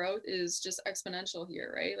for growth is just exponential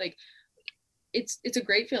here, right? Like it's a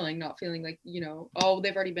great feeling, not feeling like, oh,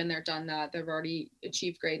 they've already been there, done that, they've already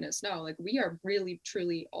achieved greatness. No, like we are really,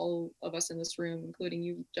 truly, all of us in this room, including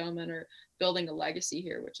you gentlemen, are building a legacy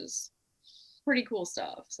here, which is pretty cool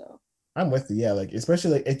stuff. So I'm with you. Yeah, like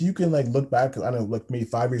especially like if you can like look back, I don't know, like maybe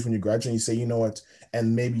 5 years when you graduate and you say, you know what,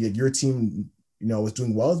 and maybe like your team, was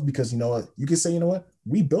doing well is because you can say,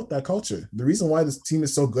 we built that culture. The reason why this team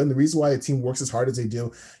is so good and the reason why the team works as hard as they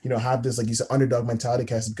do, have this, like you said, underdog mentality,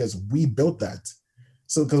 Cass, because we built that.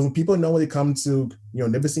 So because when people know when they come to,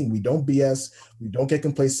 Nipissing, we don't BS, we don't get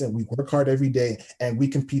complacent, we work hard every day, and we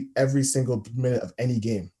compete every single minute of any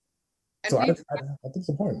game. And so I think it's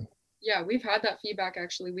important. Yeah, we've had that feedback,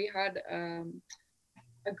 actually. We had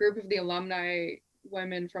a group of the alumni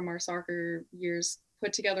women from our soccer years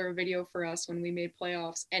put together a video for us when we made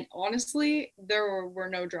playoffs. And honestly, there were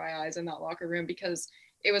no dry eyes in that locker room because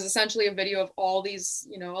it was essentially a video of all these,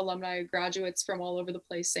 alumni graduates from all over the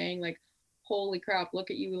place saying like, holy crap, look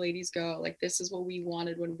at you ladies go. Like, this is what we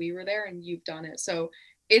wanted when we were there and you've done it. So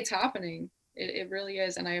it's happening. It really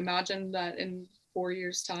is. And I imagine that in 4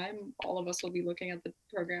 years' time, all of us will be looking at the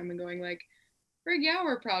program and going like, Frig, yeah,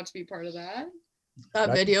 we're proud to be part of that.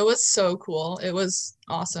 That video was so cool. It was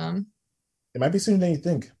awesome. It might be sooner than you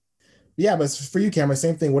think. Yeah, but for you, Cameron,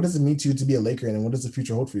 same thing. What does it mean to you to be a Laker, and what does the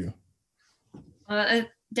future hold for you?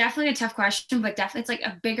 Definitely a tough question, but definitely it's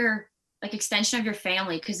like a bigger like extension of your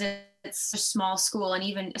family because it's a small school, and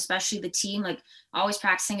even especially the team, like always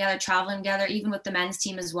practicing together, traveling together, even with the men's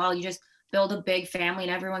team as well. You just build a big family,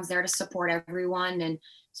 and everyone's there to support everyone, and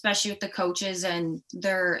especially with the coaches, and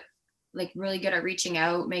they're like really good at reaching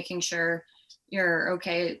out, making sure you're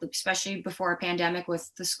okay, especially before a pandemic with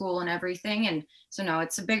the school and everything. And so no,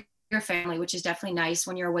 it's a bigger family, which is definitely nice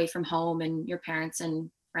when you're away from home and your parents and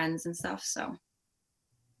friends and stuff. So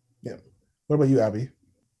yeah. What about you, Abby?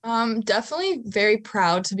 Definitely very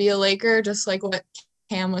proud to be a Laker, just like what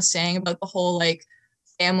Cam was saying about the whole like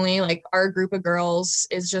family. Like our group of girls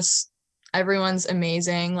is just everyone's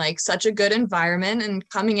amazing, like such a good environment. And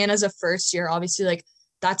coming in as a first year, obviously like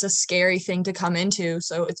that's a scary thing to come into.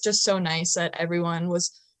 So it's just so nice that everyone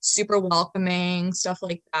was super welcoming, stuff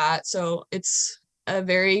like that. So it's a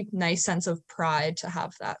very nice sense of pride to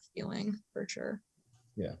have that feeling for sure.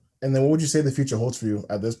 Yeah. And then what would you say the future holds for you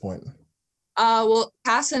at this point? Well,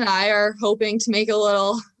 Cass and I are hoping to make a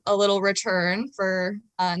little return for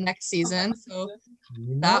next season. So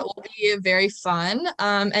that will be very fun.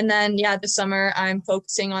 And then, this summer I'm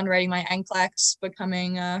focusing on writing my NCLEX,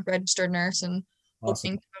 becoming a registered nurse, and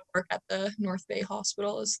hoping to work at the North Bay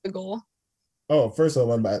Hospital is the goal. Oh, first of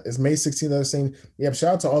all, it's May 16th. I was saying, yeah,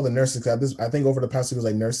 shout out to all the nurses. I think over the past week was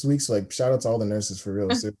like Nurse Week. So like, shout out to all the nurses for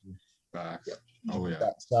real. Seriously. Oh yeah.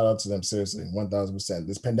 Shout out to them, seriously, 1000%.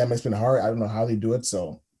 This pandemic's been hard. I don't know how they do it,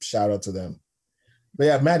 so shout out to them. But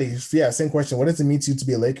yeah, Maddie, same question. What does it mean to you to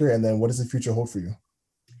be a Laker, and then what does the future hold for you?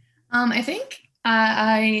 I think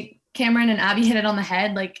Cameron and Abby hit it on the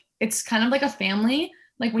head. Like it's kind of like a family.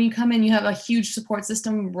 Like when you come in, you have a huge support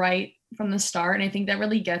system right from the start, and I think that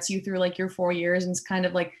really gets you through like your 4 years. And it's kind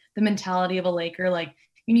of like the mentality of a Laker. Like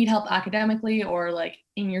you need help academically or like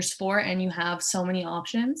in your sport, and you have so many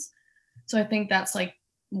options. So I think that's like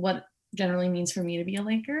what generally means for me to be a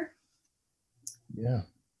Laker. Yeah.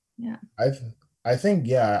 Yeah. I think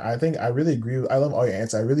I really agree. I love all your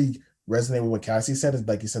answers. I really resonate with what Cassie said. Is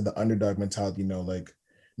like you said, the underdog mentality, like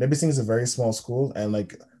Nipissing is a very small school, and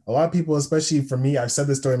like a a lot of people, especially for me, I've said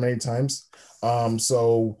this story many times.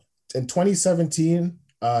 So in 2017,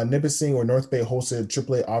 Nipissing or North Bay hosted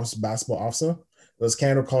AAA basketball OFSA. It was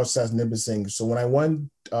Canada College Stats Nipissing. So when I won,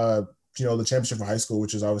 the championship for high school,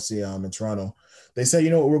 which is obviously in Toronto, they said,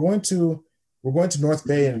 we're going to North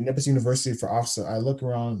Bay and Nipissing University for OFSA. I look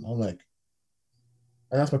around, I'm like,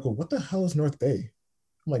 I asked my coach, what the hell is North Bay?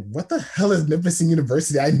 I'm like, what the hell is Nipissing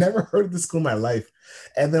University? I never heard of this school in my life.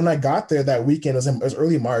 And then I got there that weekend, it was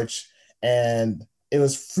early March, and it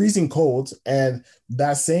was freezing cold. And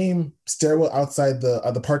that same stairwell outside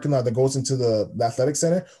the parking lot that goes into the athletic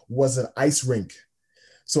center was an ice rink.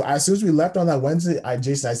 So as soon as we left on that Wednesday,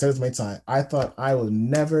 Jason, I said it to my time, I thought I was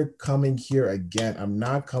never coming here again. I'm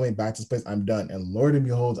not coming back to this place. I'm done. And Lord and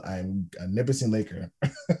behold, I'm a Nipissing Laker.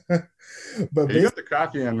 But you got the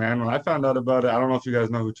coffee in, man. When I found out about it, I don't know if you guys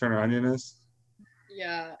know who Turner Onion is.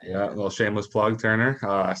 Yeah. Yeah, a little shameless plug, Turner.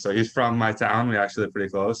 So he's from my town. We actually live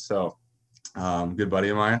pretty close. So good buddy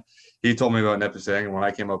of mine. He told me about Nipissing, and when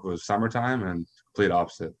I came up, it was summertime, and complete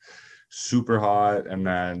opposite. Super hot, and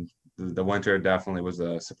then the winter definitely was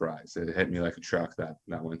a surprise. It hit me like a truck that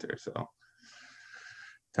winter. So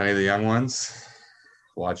to any of the young ones,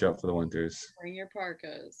 watch out for the winters. Bring your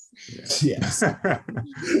parkas. Yeah. Yes.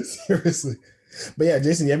 Seriously. But yeah,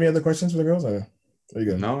 Jason, you have any other questions for the girls? Or are you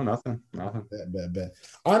good? No, nothing. Bad.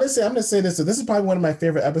 Honestly, I'm gonna say this. So this is probably one of my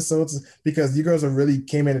favorite episodes because you girls really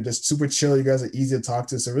came in and just super chill. You guys are easy to talk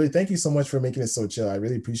to. So really, thank you so much for making it so chill. I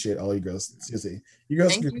really appreciate all you girls. Seriously, you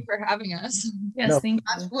girls. Thank you for having us. Yes, thank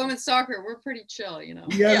you. Women's soccer, we're pretty chill,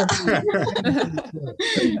 Yeah.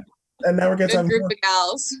 And now we're going to have group of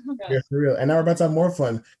gals. Yeah, for real. And now we're about to have more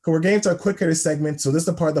fun. Because we're getting to a quick hitter segment. So this is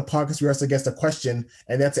the part of the podcast where we ask the guest a question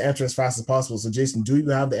and they have to answer as fast as possible. So Jason, do you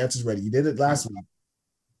have the answers ready? You did it last week.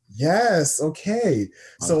 Yes. Okay.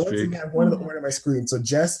 So let's see. I have one of the order on my screen. So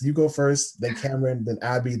Jess, you go first, then Cameron, then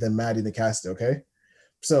Abby, then Maddie, then Cassidy. Okay.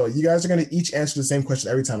 So you guys are going to each answer the same question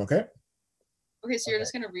every time. Okay. Okay, so you're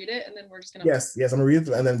just going to read it and then we're just going to... Yes, I'm going to read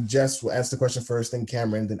it and then Jess will answer the question first, then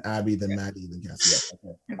Cameron, then Abby, then Maddie, then Cassidy. Yeah,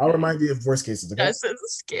 okay. I'll remind you of worst cases, okay? Jess is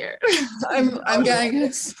scared. I'm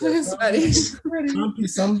getting sweaty.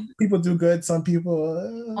 Some people do good, some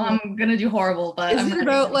people... I'm going to do horrible, but... Is it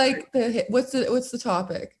about like what's the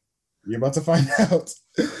topic? You're about to find out.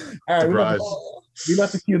 All right, we're about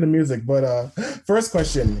to cue the music, but first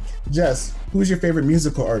question, Jess, who's your favorite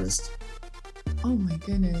musical artist? Oh my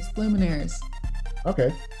goodness, Luminaires.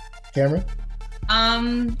 Okay. Cameron?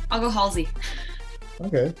 I'll go Halsey.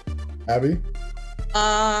 Okay. Abby?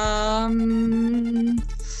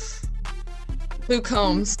 Luke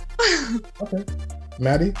Combs. Okay.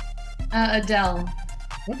 Maddie? Adele.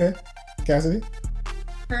 Okay. Cassidy?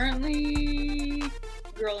 Currently,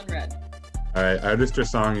 Girl in Red. All right, artist or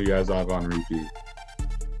song you guys have on repeat?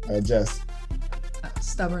 Jess?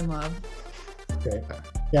 Stubborn Love. Okay.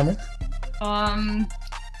 Cameron?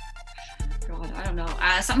 God, I don't know.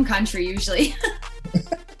 Something country usually.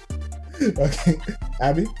 Okay.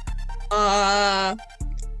 Abby?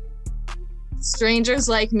 Strangers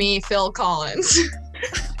Like Me, Phil Collins.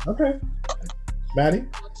 Okay. Maddie?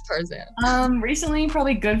 Tarzan. Recently,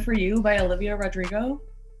 probably Good For You by Olivia Rodrigo.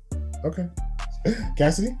 Okay.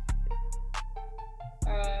 Cassidy?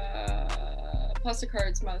 Plastic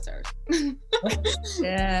Hearts, Miley Cyrus.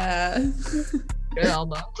 Yeah. Good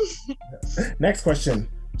album. Next question.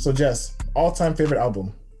 So Jess, all-time favorite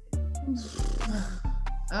album?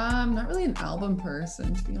 Not really an album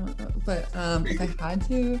person, to be honest, but if I had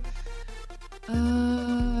to, I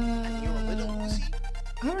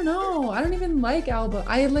don't know. I don't even like album.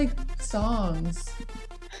 I like songs.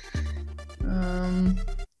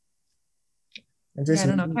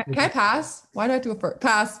 Jason, I don't know. Can I pass? Why do I have to go first?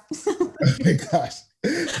 Pass. Oh my gosh.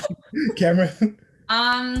 Cameron?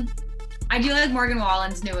 I do like Morgan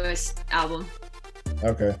Wallen's newest album.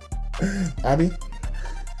 Okay. Abby?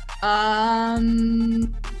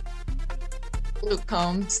 Luke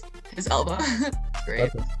Combs, his album. Great.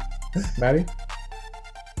 Okay. Maddie?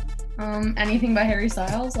 Anything by Harry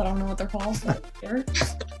Styles. I don't know what they're called, but sure.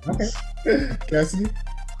 Okay. Cassidy?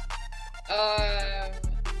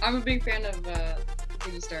 I'm a big fan of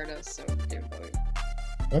Ziggy Stardust, so David Bowie.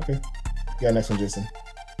 Okay. Yeah, next one, Jason.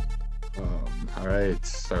 All right.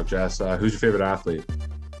 So, Jess, who's your favorite athlete?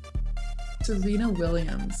 Serena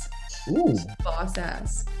Williams. Ooh. Boss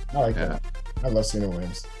ass. I like that. I love Serena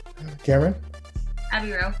Williams. Cameron?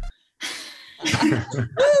 Abby Wroe.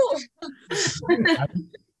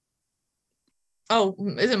 Oh,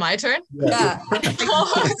 is it my turn? Yeah.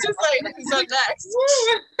 Oh, I was just like, who's up next?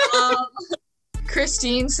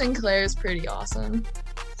 Christine Sinclair is pretty awesome.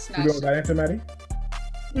 You go with that answer, Maddie?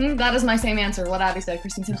 That is my same answer. What Abby said,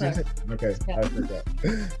 Kristen Sinclair. Okay, Yeah. I heard that.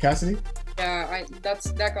 Cassidy? Yeah,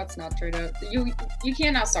 that got snapped right out. You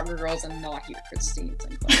can't ask soccer girls and not hear Christine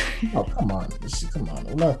Sinclair. Oh, come on. Come on.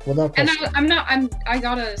 Without And question. I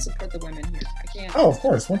gotta support the women here. I can't. Oh, of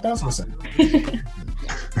course,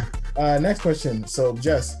 1000%. Next question. So,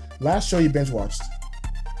 Jess, last show you binge watched?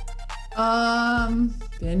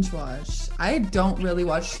 Binge watch. I don't really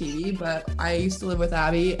watch TV, but I used to live with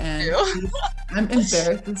Abby, and Ew. I'm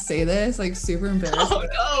embarrassed to say this, like super embarrassed.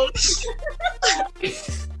 Oh no.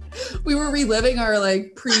 We were reliving our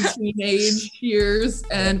like pre-teenage years,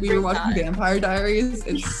 and we were watching Vampire Diaries.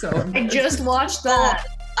 It's so I embarrassing. just watched that.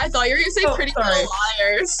 I thought you were gonna say Oh, Pretty sorry. Little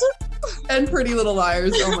Liars. And Pretty Little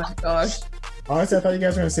Liars. Oh my gosh. Honestly, I thought you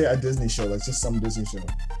guys were going to say a Disney show, like just some Disney show.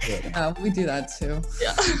 Yeah. Yeah, we do that too.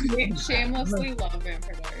 Yeah. Shamelessly love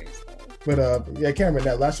Vampire Diaries though. But yeah, Cameron,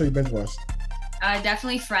 that last show you binge watched?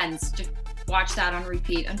 Definitely Friends. Just watch that on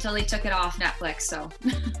repeat until they took it off Netflix. So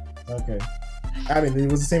Okay. I mean, it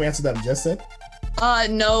was the same answer that Jess said.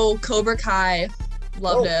 No, Cobra Kai.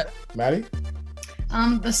 Loved it. Maddie?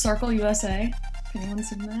 The Circle USA. Can anyone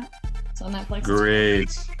seen that? It's on Netflix.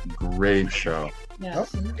 Great show. Yeah.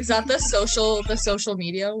 Is that the social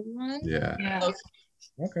media one? Yeah. Yeah.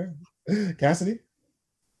 Okay. Cassidy?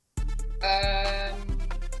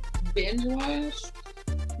 Binge watch.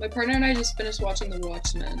 My partner and I just finished watching The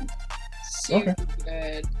Watchmen. Super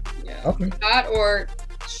good. Yeah. Okay. That or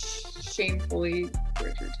Shamefully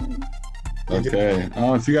Bridgerton. Okay.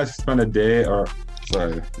 If you guys could spend a day,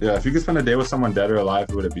 if you could spend a day with someone dead or alive,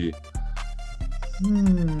 who would it be?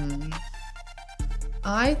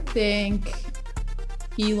 I think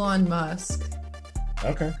Elon Musk.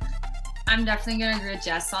 Okay. I'm definitely gonna agree with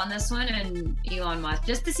Jess on this one and Elon Musk,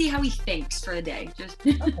 just to see how he thinks for a day. Just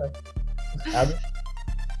Abby?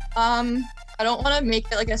 I don't want to make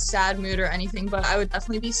it like a sad mood or anything, but I would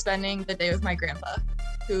definitely be spending the day with my grandpa,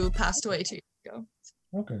 who passed away 2 years ago.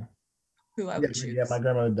 Okay. Who I would choose. Yeah, my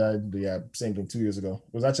grandmother died, same thing 2 years ago.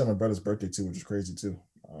 It was actually on my brother's birthday too, which is crazy too.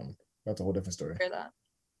 That's a whole different story. Hear that.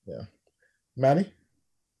 Yeah. Maddie?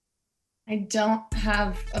 I don't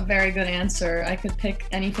have a very good answer. I could pick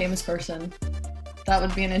any famous person. That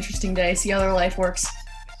would be an interesting day. See how their life works.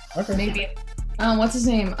 Okay. Maybe. What's his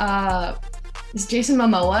name? Is Jason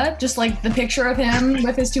Momoa? Just like the picture of him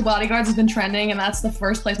with his 2 bodyguards has been trending, and that's the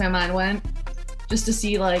first place my mind went, just to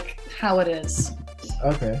see like how it is.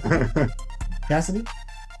 Okay. Cassidy?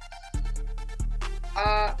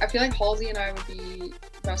 I feel like Halsey and I would be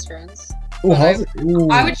best friends. Ooh, But Halsey. Ooh.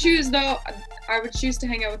 I would choose to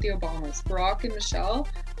hang out with the Obamas. Barack and Michelle.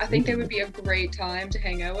 I think they would be a great time to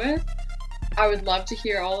hang out with. I would love to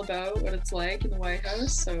hear all about what it's like in the White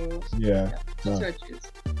House. So Yeah. that's No. what I'd choose.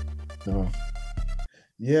 No.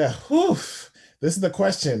 Yeah. Whew. This is the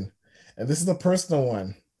question, and this is the personal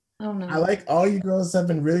one. Oh no. I like all you girls have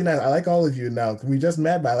been really nice. I like all of you now. We just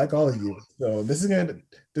met, but I like all of you. So this is gonna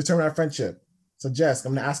determine our friendship. So Jess,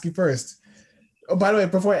 I'm gonna ask you first. Oh, by the way,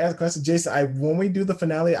 before I ask the question, Jason, when we do the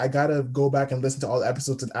finale, I gotta go back and listen to all the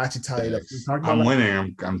episodes and actually tally it up. We talked about I'm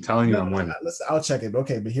winning. I'm telling you, I'm winning. Listen, I'll check it.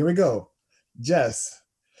 Okay, but here we go. Jess,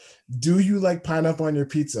 do you like pineapple on your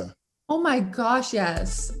pizza? Oh my gosh,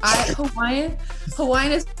 yes. Hawaiian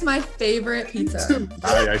is my favorite pizza.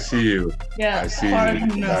 I see you. Yeah. I see hard you.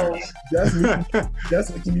 no.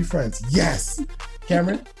 Jess, we can be friends. Yes.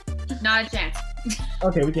 Cameron? not a chance.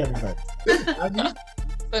 Okay, we can't be friends. Abby?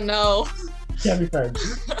 But no. Can't be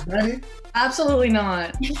friends. Maddie? Absolutely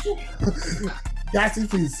not. Cassie,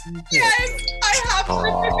 please. Yes, I have to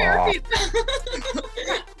like my favorite pizza.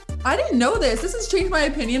 I didn't know this. This has changed my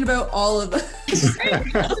opinion about all of us.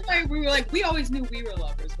 That's why we were like, we always knew we were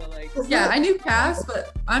lovers, but like, Yeah, I knew Cass,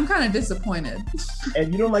 but I'm kind of disappointed.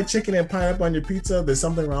 And you don't like chicken and pineapple on your pizza, there's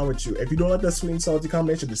something wrong with you. If you don't like that sweet and salty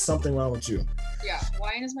combination, there's something wrong with you. yeah,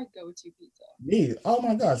 Hawaiian is my go-to pizza. Me, oh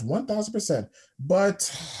my gosh, 1000%.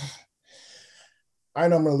 But I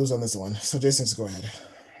know I'm gonna lose on this one. So Jason, go ahead.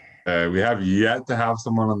 We have yet to have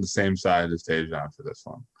someone on the same side as Tejan for this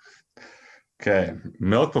one. Okay,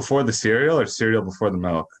 milk before the cereal or cereal before the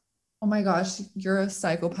milk? Oh my gosh, you're a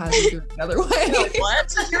psychopath. You do it the other way.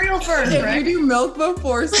 What? Cereal first, If right? you do milk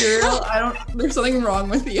before cereal, there's something wrong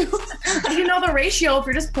with you. You know the ratio if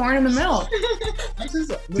you're just pouring in the milk.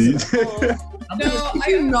 I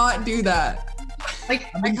do not do that. Like,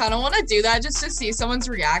 I kind of want to do that just to see someone's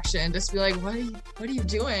reaction. Just be like, what are you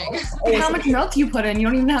doing? How much milk you put in? You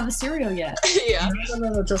don't even have the cereal yet. Yeah.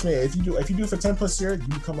 No, trust me. If you do it for 10 plus years, you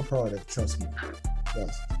become a pro at it. Trust me.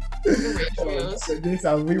 Yes. This,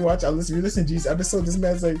 I'll rewatch. I'll listen to G's episode. This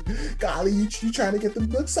man's like, "Golly, you trying to get the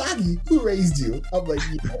milk soggy? Who raised you?" I'm like,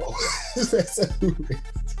 "Yo." Who raised you?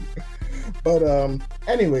 But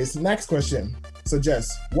anyways, next question. So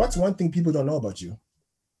Jess, what's one thing people don't know about you?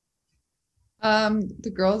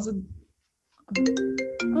 The girls. Oh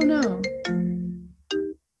no.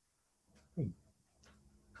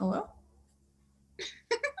 Hello?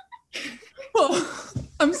 Oh,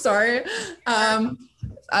 I'm sorry.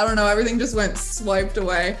 I don't know. Everything just went swiped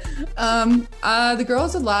away. The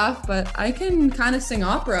girls would laugh, but I can kind of sing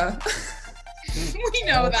opera. We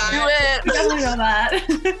know that. Do it. We definitely know that.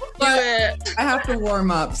 Do it. I have to warm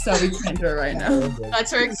up, so we can't do it right now.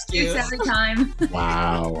 That's her Excuse excuse. every time.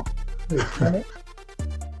 Wow.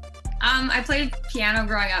 I played piano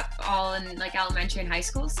growing up, all in like elementary and high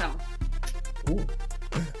school. So Cool.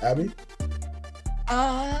 Abby?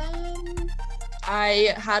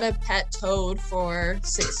 I had a pet toad for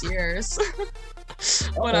 6 years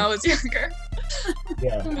when I was younger.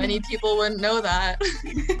 Yeah. Many people wouldn't know that.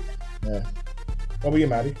 Yeah. What about you,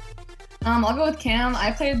 Maddie? I'll go with Cam.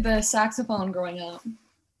 I played the saxophone growing up.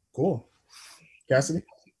 Cool. Cassidy?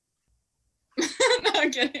 No,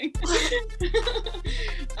 I'm kidding.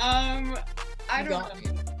 I don't Got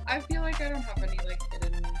know. I feel like I don't have any like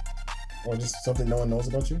hidden. Or just something no one knows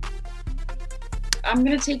about you? I'm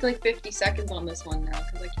gonna take like 50 seconds on this one now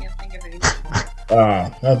because I can't think of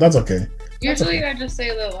anything. That's okay. Usually I just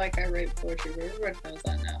say that like I write poetry, but everyone knows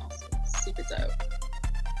that now, so secret's out.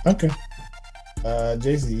 Okay.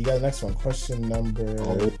 JC, you got the next one. Question number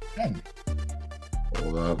 10.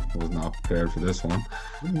 Hold up. Was not prepared for this one.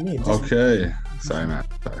 What do you mean? Okay. Sorry, Matt.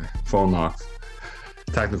 Sorry. Phone knocks.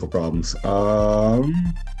 Technical problems.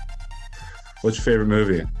 What's your favorite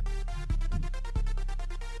movie?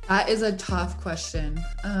 That is a tough question.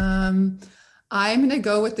 I'm gonna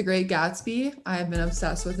go with The Great Gatsby. I've been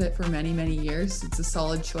obsessed with it for many, many years. It's a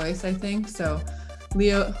solid choice, I think. So,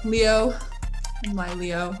 Leo, my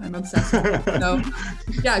Leo, I'm obsessed with it. So,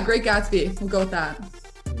 yeah, Great Gatsby. We'll go with that.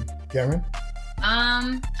 Cameron?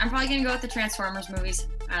 I'm probably gonna go with the Transformers movies.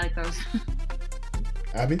 I like those.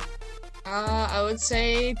 Abby? I would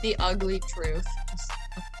say The Ugly Truth. Just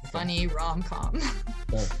a funny rom-com.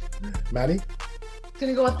 Maddie?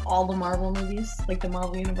 Gonna go with all the Marvel movies, like the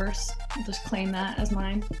Marvel universe. I'll just claim that as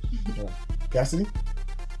mine. Cassidy?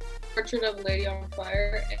 Portrait of a Lady on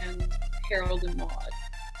Fire and Harold and Maude.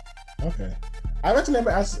 Okay. I've actually never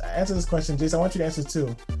answered this question. Jason, I want you to answer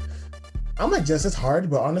too. I'm like, Jess, it's hard,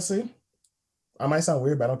 but honestly, I might sound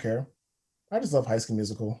weird, but I don't care. I just love High School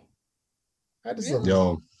Musical. I just love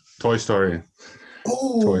Yo, Toy Story.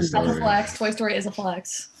 Oh, Toy That's a Story. flex. Toy Story is a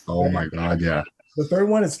flex. Oh my God, yeah. the third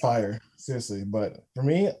one is fire, seriously. But for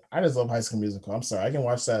me, I just love High School Musical. I'm sorry. I can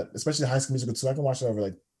watch that, especially High School Musical 2. I can watch it over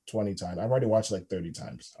like 20 times. I've already watched it like 30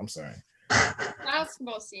 times. I'm sorry.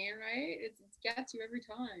 Basketball scene, right? It gets you every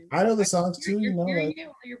time. I know the songs too, You're you know. hearing Like, it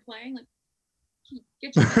while you're playing, like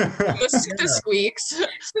get your Listen to Yeah. squeaks. the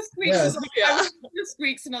squeaks. Yeah. Is like, Yeah. I was the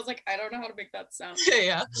squeaks, and I was like, I don't know how to make that sound.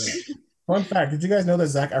 Yeah. yeah. Fun fact: did you guys know that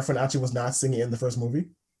Zac Efron actually was not singing in the first movie?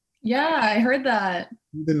 Yeah, I heard that.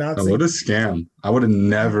 He did not Oh, sing. what a scam. I would have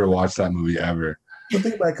never watched that movie ever. But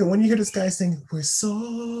think about it, 'cause when you hear this guy sing, "We're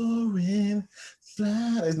soaring,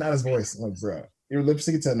 fly," it's not his voice. I'm like, bro, you're lip syncing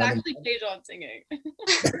to It's another. actually Tejon singing.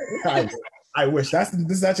 I wish. This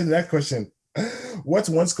is actually the next question. What's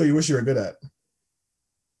one skill you wish you were good at?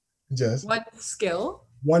 Jess. What skill?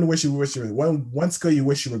 One skill you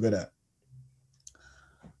wish you were good at.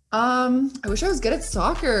 I wish I was good at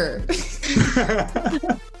soccer.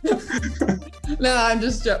 No, I'm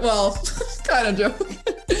just kind of joking.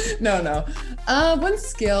 No. One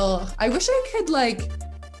skill. I wish I could like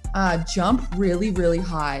jump really, really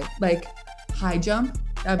high, like high jump.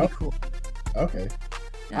 That'd be cool. Okay.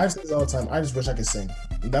 Yeah. I say this all the time. I just wish I could sing.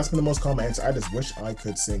 And that's been the most common answer. I just wish I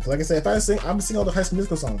could sing. 'Cause like I said, if I sing, I'm singing all the High School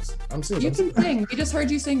Musical songs. I'm serious. You I'm can sing. We just heard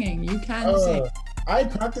you singing. You can sing. I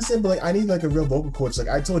practice it, but like I need like a real vocal coach. Like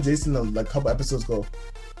I told Jason like a couple episodes ago,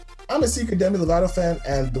 I'm a secret Demi Lovato fan,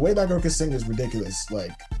 and the way that girl can sing is ridiculous.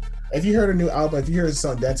 Like, if you heard her new album, if you heard her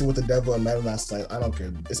song "Dancing with the Devil" and "Madden Last Night," I don't care.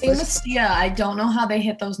 Same with Sia. I don't know how they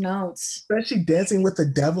hit those notes. Especially "Dancing with the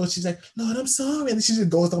Devil," she's like, "Lord, I'm sorry," and then she just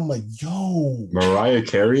goes on. I'm like, "Yo, Mariah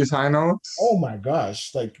Carey's high notes? oh my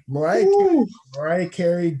gosh!" Like Mariah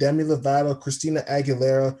Carey, Demi Lovato, Christina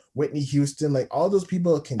Aguilera, Whitney Houston, like all those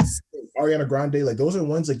people can sing. Ariana Grande, like those are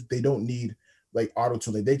ones like they don't need like auto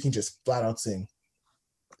tune. Like they can just flat out sing.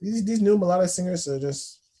 These new melodic singers are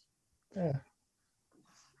just, yeah.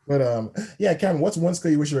 But yeah, Cameron, what's one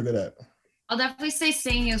skill you wish you were good at? I'll definitely say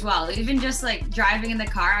singing as well. Even just like driving in the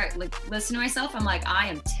car, like listen to myself, I'm like, I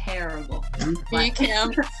am terrible. You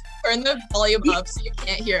can turn the volume up so you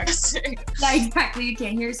can't hear us sing. Yeah, exactly. You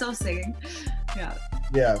can't hear yourself singing. Yeah.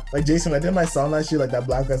 Yeah, like Jason, when I did my song last year, like that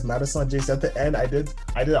Black Lives Matter song, Jason, at the end, I did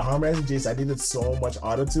a harmonizing, Jason. I needed so much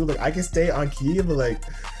auto-tune. Like, I can stay on key, but like,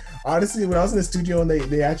 honestly, when I was in the studio and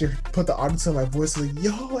they actually put the auto-tune on my voice, like,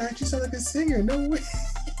 yo, I actually sound like a singer. No way.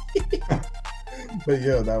 But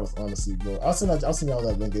yo, that was honestly, bro. I'll send y'all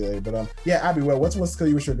that link later. But yeah, Abby, well, what's one skill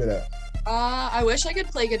you wish you were good at? I wish I could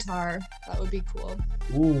play guitar. That would be cool.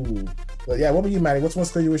 Ooh. But yeah, what about you, Maddie? What's one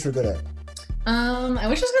skill you wish you were good at? I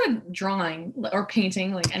wish I was good at drawing or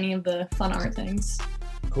painting, like any of the fun art things.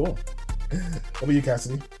 Cool. What about you,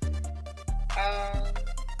 Cassidy?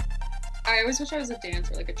 I always wish I was a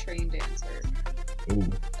dancer, like a trained dancer. Ooh.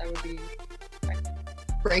 That would be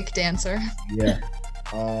Break dancer. Yeah.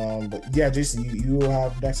 But yeah, Jason, you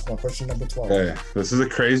have next one, question number 12. Okay, this is a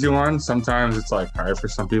crazy one. Sometimes it's like hard for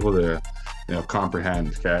some people to,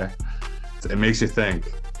 comprehend. Okay, it makes you think.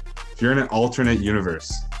 If you're in an alternate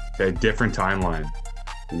universe, okay, different timeline,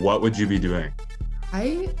 what would you be doing?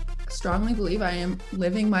 I strongly believe I am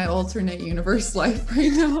living my alternate universe life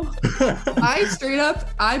right now.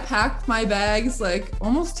 I packed my bags like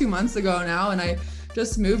almost 2 months ago now, and I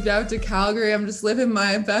just moved out to Calgary. I'm just living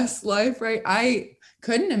my best life, right? I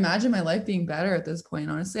couldn't imagine my life being better at this point.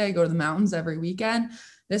 Honestly, I go to the mountains every weekend.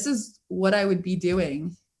 This is what I would be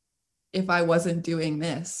doing if I wasn't doing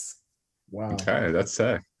this. Wow. Okay, that's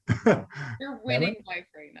sick. You're winning life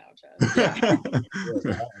right now, Jess.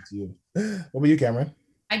 What about you, Cameron?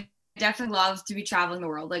 I definitely love to be traveling the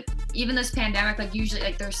world. Like even this pandemic, like usually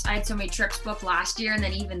like I had so many trips booked last year, and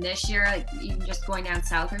then even this year, like even just going down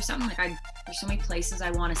south or something, like there's so many places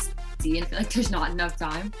I want to see and I feel like there's not enough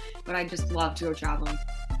time, but I just love to go traveling.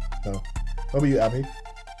 Oh. What about you, Abby?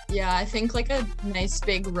 Yeah, I think like a nice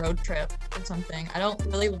big road trip or something. I don't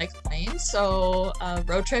really like planes, so a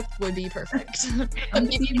road trip would be perfect. But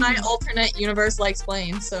maybe my alternate universe likes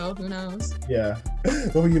planes, so who knows? Yeah.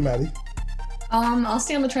 What about you, Maddie? I'll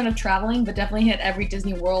stay on the trend of traveling, but definitely hit every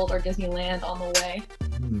Disney World or Disneyland on the way.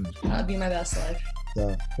 That would be my best life.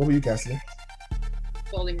 What about you, Cassidy?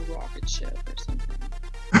 Building a rocket ship or something.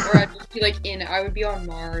 Or I'd just be like I would be on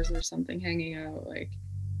Mars or something, hanging out, like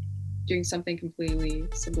doing something completely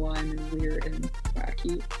sublime and weird and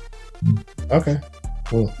wacky. Okay,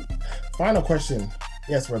 cool. Final question.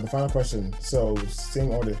 Yes, we're the final question. So same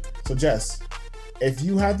order. So Jess, if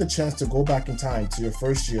you had the chance to go back in time to your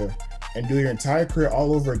first year and do your entire career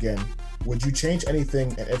all over again, would you change anything?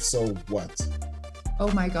 And if so, what?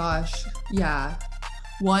 Oh my gosh. Yeah.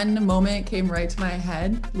 One moment came right to my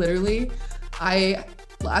head. Literally,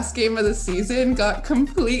 last game of the season got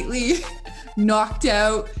completely knocked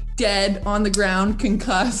out, dead on the ground,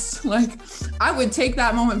 concussed. Like, I would take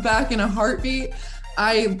that moment back in a heartbeat.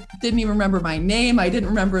 I didn't even remember my name. I didn't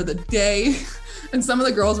remember the day. And some of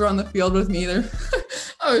the girls were on the field with me.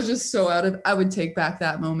 I was just so I would take back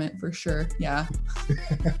that moment for sure. Yeah.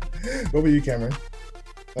 What about you, Cameron?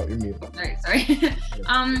 Oh, you're muted. Sorry.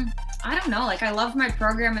 I don't know. Like I love my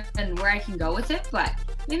program and where I can go with it, but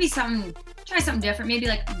maybe try something different. Maybe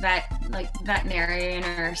like veterinarian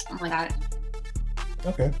or something like that.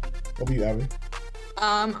 Okay. What about you, Abby?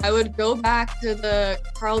 I would go back to the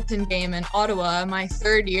Carleton game in Ottawa, my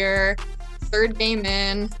third year, third game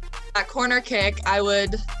in. That corner kick, I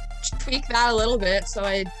would tweak that a little bit so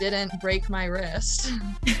I didn't break my wrist.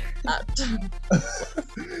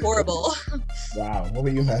 Horrible. Wow. What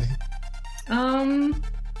about you, Maddie?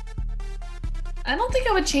 I don't think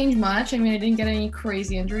I would change much. I mean, I didn't get any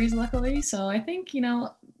crazy injuries, luckily. So I think,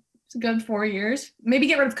 it's a good 4 years. Maybe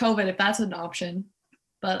get rid of COVID if that's an option.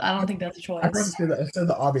 But I don't think that's a choice. I probably say that instead of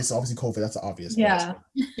the obvious, obviously COVID, that's the obvious. Yeah.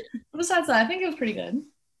 Besides that, I think it was pretty good.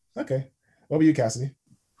 Okay. What about you, Cassidy?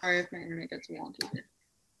 Sorry if my internet gets wonky here.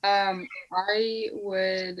 I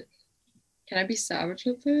would. Can I be savage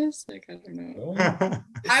with this? Like, I don't know.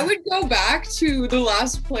 I would go back to the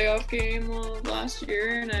last playoff game of last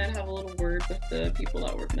year and I'd have a little word with the people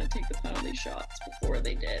that were going to take the penalty shots before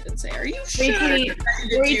they did and say, are you sure?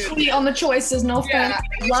 Retweet on the choices, no offense.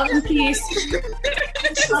 Love and peace.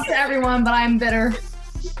 Not to everyone, but I'm bitter.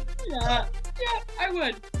 Yeah, I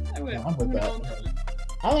would. Yeah, I'm with that.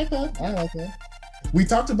 I like that. We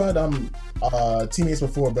talked about teammates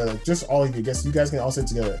before, but just all of you, guess you guys can all sit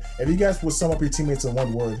together. If you guys would sum up your teammates in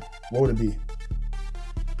one word, what would it be?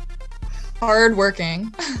 Hard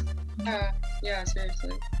working. Yeah,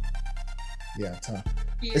 seriously. Yeah, tough.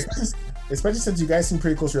 Especially since you guys seem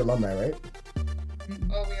pretty close to your alumni, right?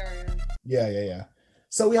 Oh, we are, yeah. Yeah.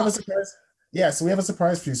 So we have a surprise. Yeah, so we have a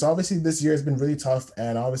surprise for you. So obviously this year has been really tough,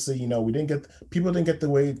 and obviously people didn't get the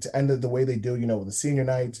way to end it the way they do, with the senior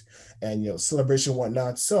night and celebration and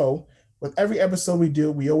whatnot. So with every episode we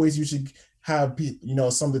do, we always usually have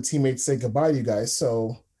some of the teammates say goodbye to you guys.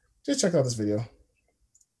 So just check out this video.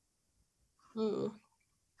 Ooh.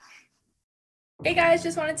 Hey guys,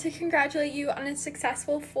 just wanted to congratulate you on a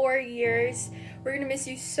successful 4 years. We're going to miss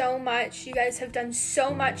you so much. You guys have done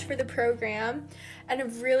so much for the program and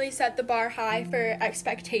have really set the bar high for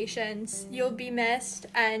expectations. You'll be missed,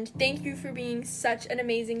 and thank you for being such an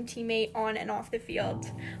amazing teammate on and off the field.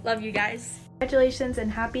 Love you guys. Congratulations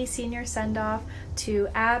and happy senior send-off to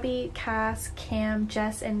Abby, Cass, Cam,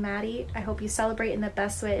 Jess, and Maddie. I hope you celebrate in the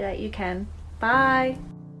best way that you can. Bye!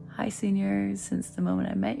 Hi seniors, since the moment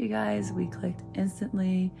I met you guys, we clicked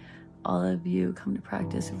instantly. All of you come to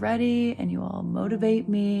practice ready and you all motivate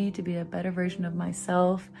me to be a better version of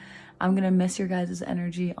myself. I'm gonna miss your guys'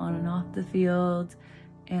 energy on and off the field,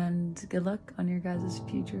 and good luck on your guys'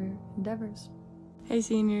 future endeavors. Hey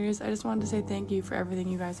seniors, I just wanted to say thank you for everything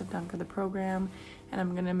you guys have done for the program, and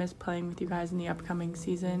I'm gonna miss playing with you guys in the upcoming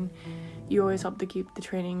season. You always help to keep the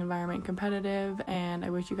training environment competitive, and I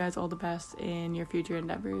wish you guys all the best in your future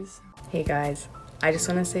endeavors. Hey guys, I just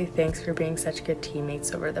want to say thanks for being such good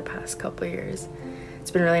teammates over the past couple years.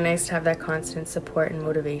 It's been really nice to have that constant support and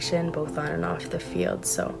motivation both on and off the field,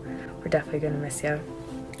 so we're definitely gonna miss you.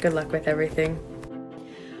 Good luck with everything.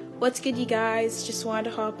 What's good, you guys? Just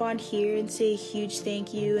wanted to hop on here and say a huge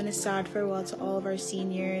thank you and a sad farewell to all of our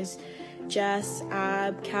seniors. Jess,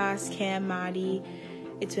 Ab, Cass, Cam, Maddie.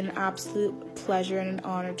 It's been an absolute pleasure and an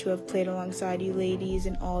honor to have played alongside you ladies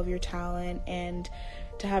and all of your talent, and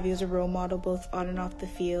to have you as a role model both on and off the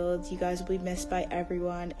field. You guys will be missed by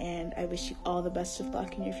everyone, and I wish you all the best of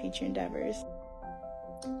luck in your future endeavors.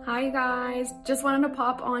 Hi guys, just wanted to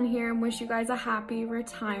pop on here and wish you guys a happy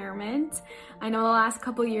retirement. I know the last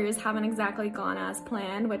couple years haven't exactly gone as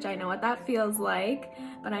planned, which I know what that feels like,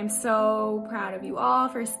 but I'm so proud of you all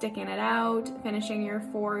for sticking it out, finishing your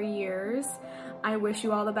 4 years. I wish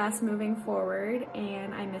you all the best moving forward,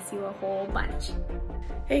 and I miss you a whole bunch.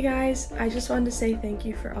 Hey guys, I just wanted to say thank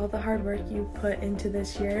you for all the hard work you put into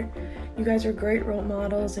this year. You guys are great role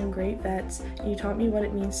models and great vets, and you taught me what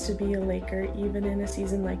it means to be a Laker, even in a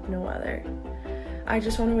season like no other. I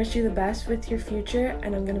just want to wish you the best with your future,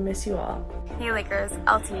 and I'm going to miss you all. Hey Lakers,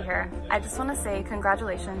 LT here. I just want to say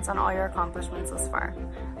congratulations on all your accomplishments thus far.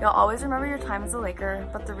 You'll always remember your time as a Laker,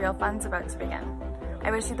 but the real fun's about to begin. I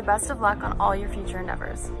wish you the best of luck on all your future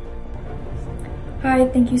endeavors. Hi,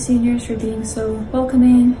 thank you seniors for being so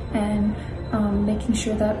welcoming and making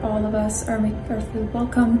sure that all of us are feel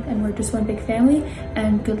welcome and we're just one big family,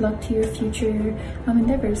 and good luck to your future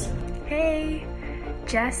endeavors. Hey,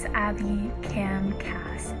 Jess, Abby, Cam,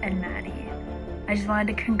 Cass, and Maddie. I just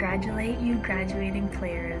wanted to congratulate you graduating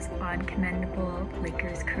players on commendable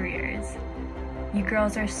Lakers careers. You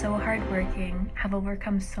girls are so hardworking, have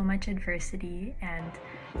overcome so much adversity, and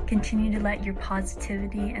continue to let your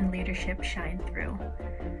positivity and leadership shine through.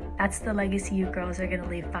 That's the legacy you girls are going to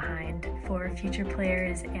leave behind for future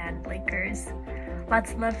players and Lakers.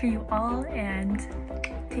 Lots of love for you all, and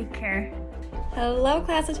take care. Hello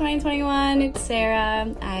class of 2021, it's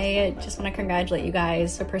Sarah. I just want to congratulate you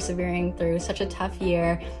guys for persevering through such a tough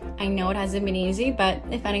year. I know it hasn't been easy, but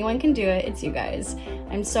if anyone can do it, it's you guys.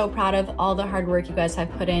 I'm so proud of all the hard work you guys have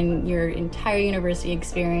put in your entire university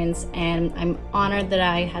experience, and I'm honored that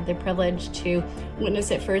I had the privilege to witness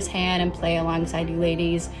it firsthand and play alongside you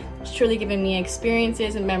ladies. It's truly given me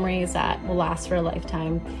experiences and memories that will last for a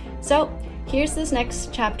lifetime. So here's this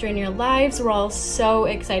next chapter in your lives. We're all so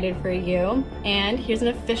excited for you. And here's an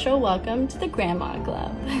official welcome to the Grandma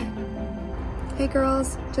Club. Hey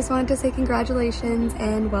girls, just wanted to say congratulations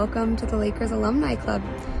and welcome to the Lakers Alumni Club.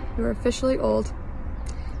 You are officially old,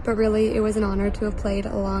 but really it was an honor to have played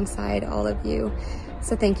alongside all of you.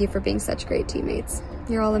 So thank you for being such great teammates.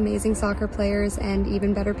 You're all amazing soccer players and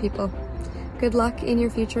even better people. Good luck in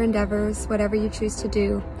your future endeavors, whatever you choose to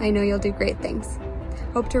do. I know you'll do great things.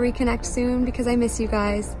 Hope to reconnect soon because I miss you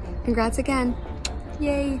guys. Congrats again.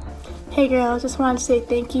 Yay. Hey girls, just wanted to say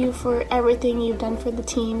thank you for everything you've done for the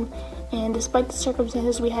team. And despite the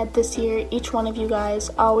circumstances we had this year, each one of you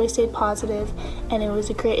guys always stayed positive, and it was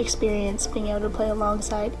a great experience being able to play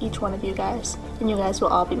alongside each one of you guys. And you guys will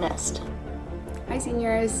all be missed. Hi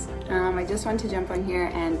seniors, I just want to jump on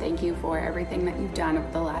here and thank you for everything that you've done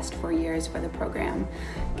over the last 4 years for the program.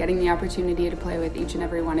 Getting the opportunity to play with each and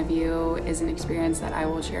every one of you is an experience that I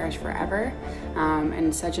will cherish forever,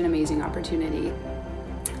 and such an amazing opportunity.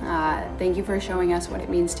 Thank you for showing us what it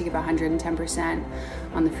means to give 110%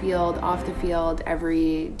 on the field, off the field,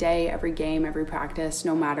 every day, every game, every practice,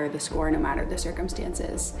 no matter the score, no matter the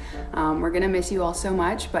circumstances. We're gonna miss you all so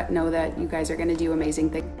much, but know that you guys are gonna do amazing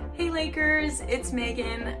things. Hey Lakers, it's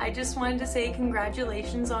Megan. I just wanted to say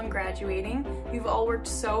congratulations on graduating. You've all worked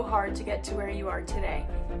so hard to get to where you are today.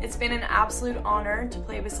 It's been an absolute honor to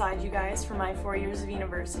play beside you guys for my 4 years of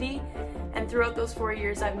university. And throughout those 4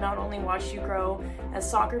 years, I've not only watched you grow as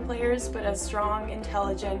soccer players, but as strong,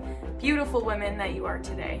 intelligent, beautiful women that you are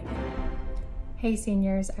today. Hey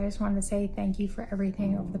seniors, I just wanted to say thank you for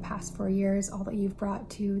everything over the past 4 years, all that you've brought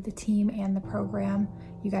to the team and the program.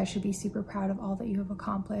 You guys should be super proud of all that you have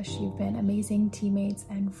accomplished. You've been amazing teammates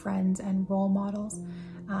and friends and role models.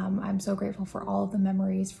 I'm so grateful for all of the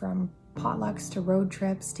memories, from potlucks to road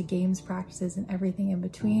trips to games practices and everything in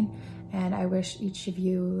between. And I wish each of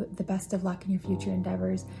you the best of luck in your future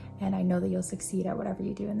endeavors. And I know that you'll succeed at whatever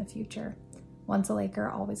you do in the future. Once a Laker,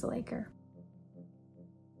 always a Laker.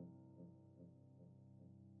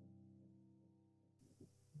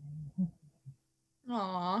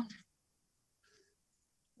 Aww.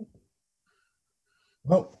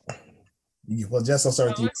 Well, Jess, I'll start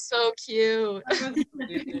with you. That was so cute.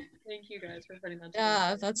 Thank you guys for putting that.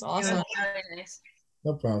 Yeah, that's awesome. Very nice.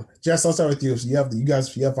 No problem. Jess, I'll start with you. So you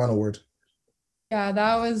have final word. Yeah,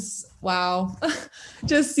 that was wow.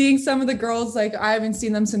 Just seeing some of the girls, like I haven't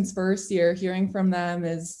seen them since first year. Hearing from them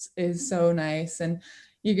is so nice, and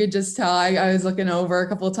you could just tell. I was looking over a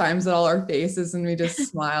couple of times at all our faces, and we just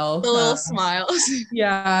smiled. The little smiles.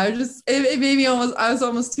 Yeah, it made me almost. I was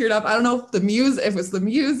almost teared up. I don't know if it was the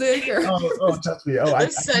music or trust me.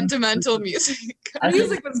 Sentimental music. The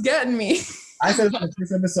music was getting me. I said in the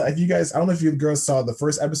first episode, if you guys, I don't know if you girls saw the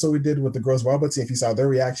first episode we did with the girls volleyball team, if you saw their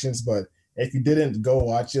reactions, but if you didn't, go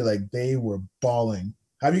watch it. Like, they were bawling.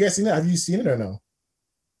 Have you guys seen it? Have you seen it or no?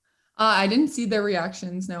 I didn't see their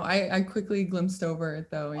reactions. No, I quickly glimpsed over it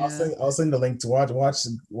though. Yeah. I'll send the link to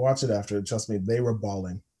watch it after. Trust me, they were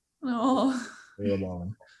bawling. Oh, they were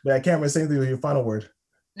bawling. But I can't remember saying your final word.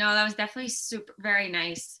 No, that was definitely very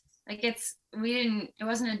nice. Like it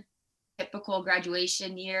wasn't a typical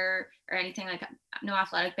graduation year or anything, like no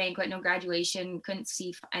athletic banquet, no graduation, couldn't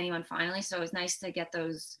see anyone finally. So it was nice to get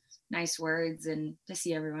those nice words and to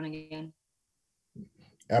see everyone again.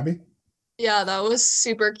 Abby? Yeah, that was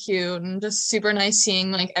super cute and just super nice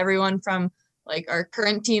seeing like everyone from like our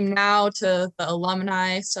current team now to the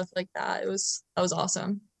alumni, stuff like that. That was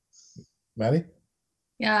awesome. Maddie?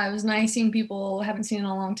 Yeah, it was nice seeing people I haven't seen in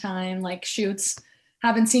a long time, like Shoots.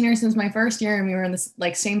 Haven't seen her since my first year, and we were in this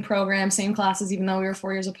like same program, same classes, even though we were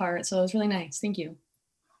 4 years apart. So it was really nice. Thank you.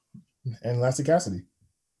 And lastly, Cassidy.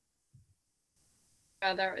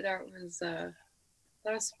 Yeah,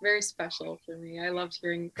 that was very special for me. I loved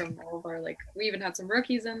hearing from all of our, like, we even had some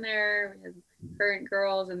rookies in there, we had current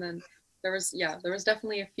girls, and then there was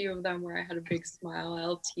definitely a few of them where I had a big smile,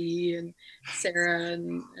 LT and Sarah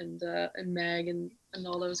and Meg and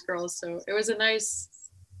all those girls. So it was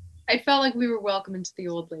I felt like we were welcome into the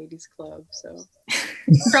old ladies club. So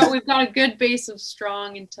we've got a good base of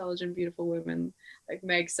strong, intelligent, beautiful women, like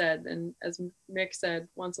Meg said, and as Mick said,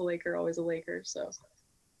 once a Laker, always a Laker. So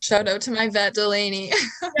shout out to my vet Delaney.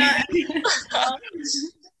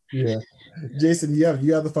 Yeah. Jason, you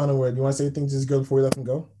have the final word. You want to say anything just go before we let them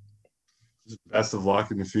go? Best of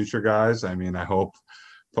luck in the future, guys. I mean, I hope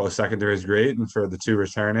post-secondary is great, and for the two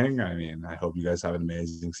returning, I mean, I hope you guys have an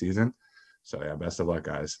amazing season. So yeah, best of luck,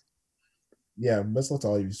 guys. Yeah, best of luck to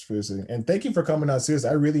all of you, seriously. And thank you for coming out. Seriously,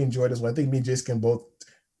 I really enjoyed this one. I think me and Jason can both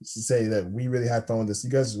say that we really had fun with this. You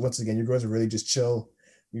guys, once again, you guys are really just chill.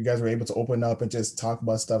 You guys were able to open up and just talk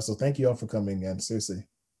about stuff. So thank you all for coming in, seriously.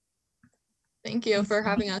 Thank you for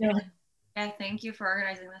having us. Yeah, thank you for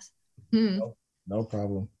organizing this. No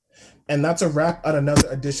problem. And that's a wrap on another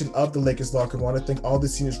edition of the Lakers Locker. I want to thank all the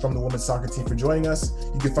seniors from the women's soccer team for joining us.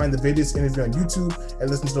 You can find the videos interview on YouTube and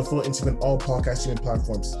listen to the full interview on all podcast streaming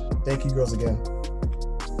platforms. Thank you, girls, again.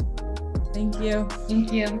 Thank you.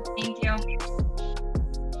 Thank you. Thank you.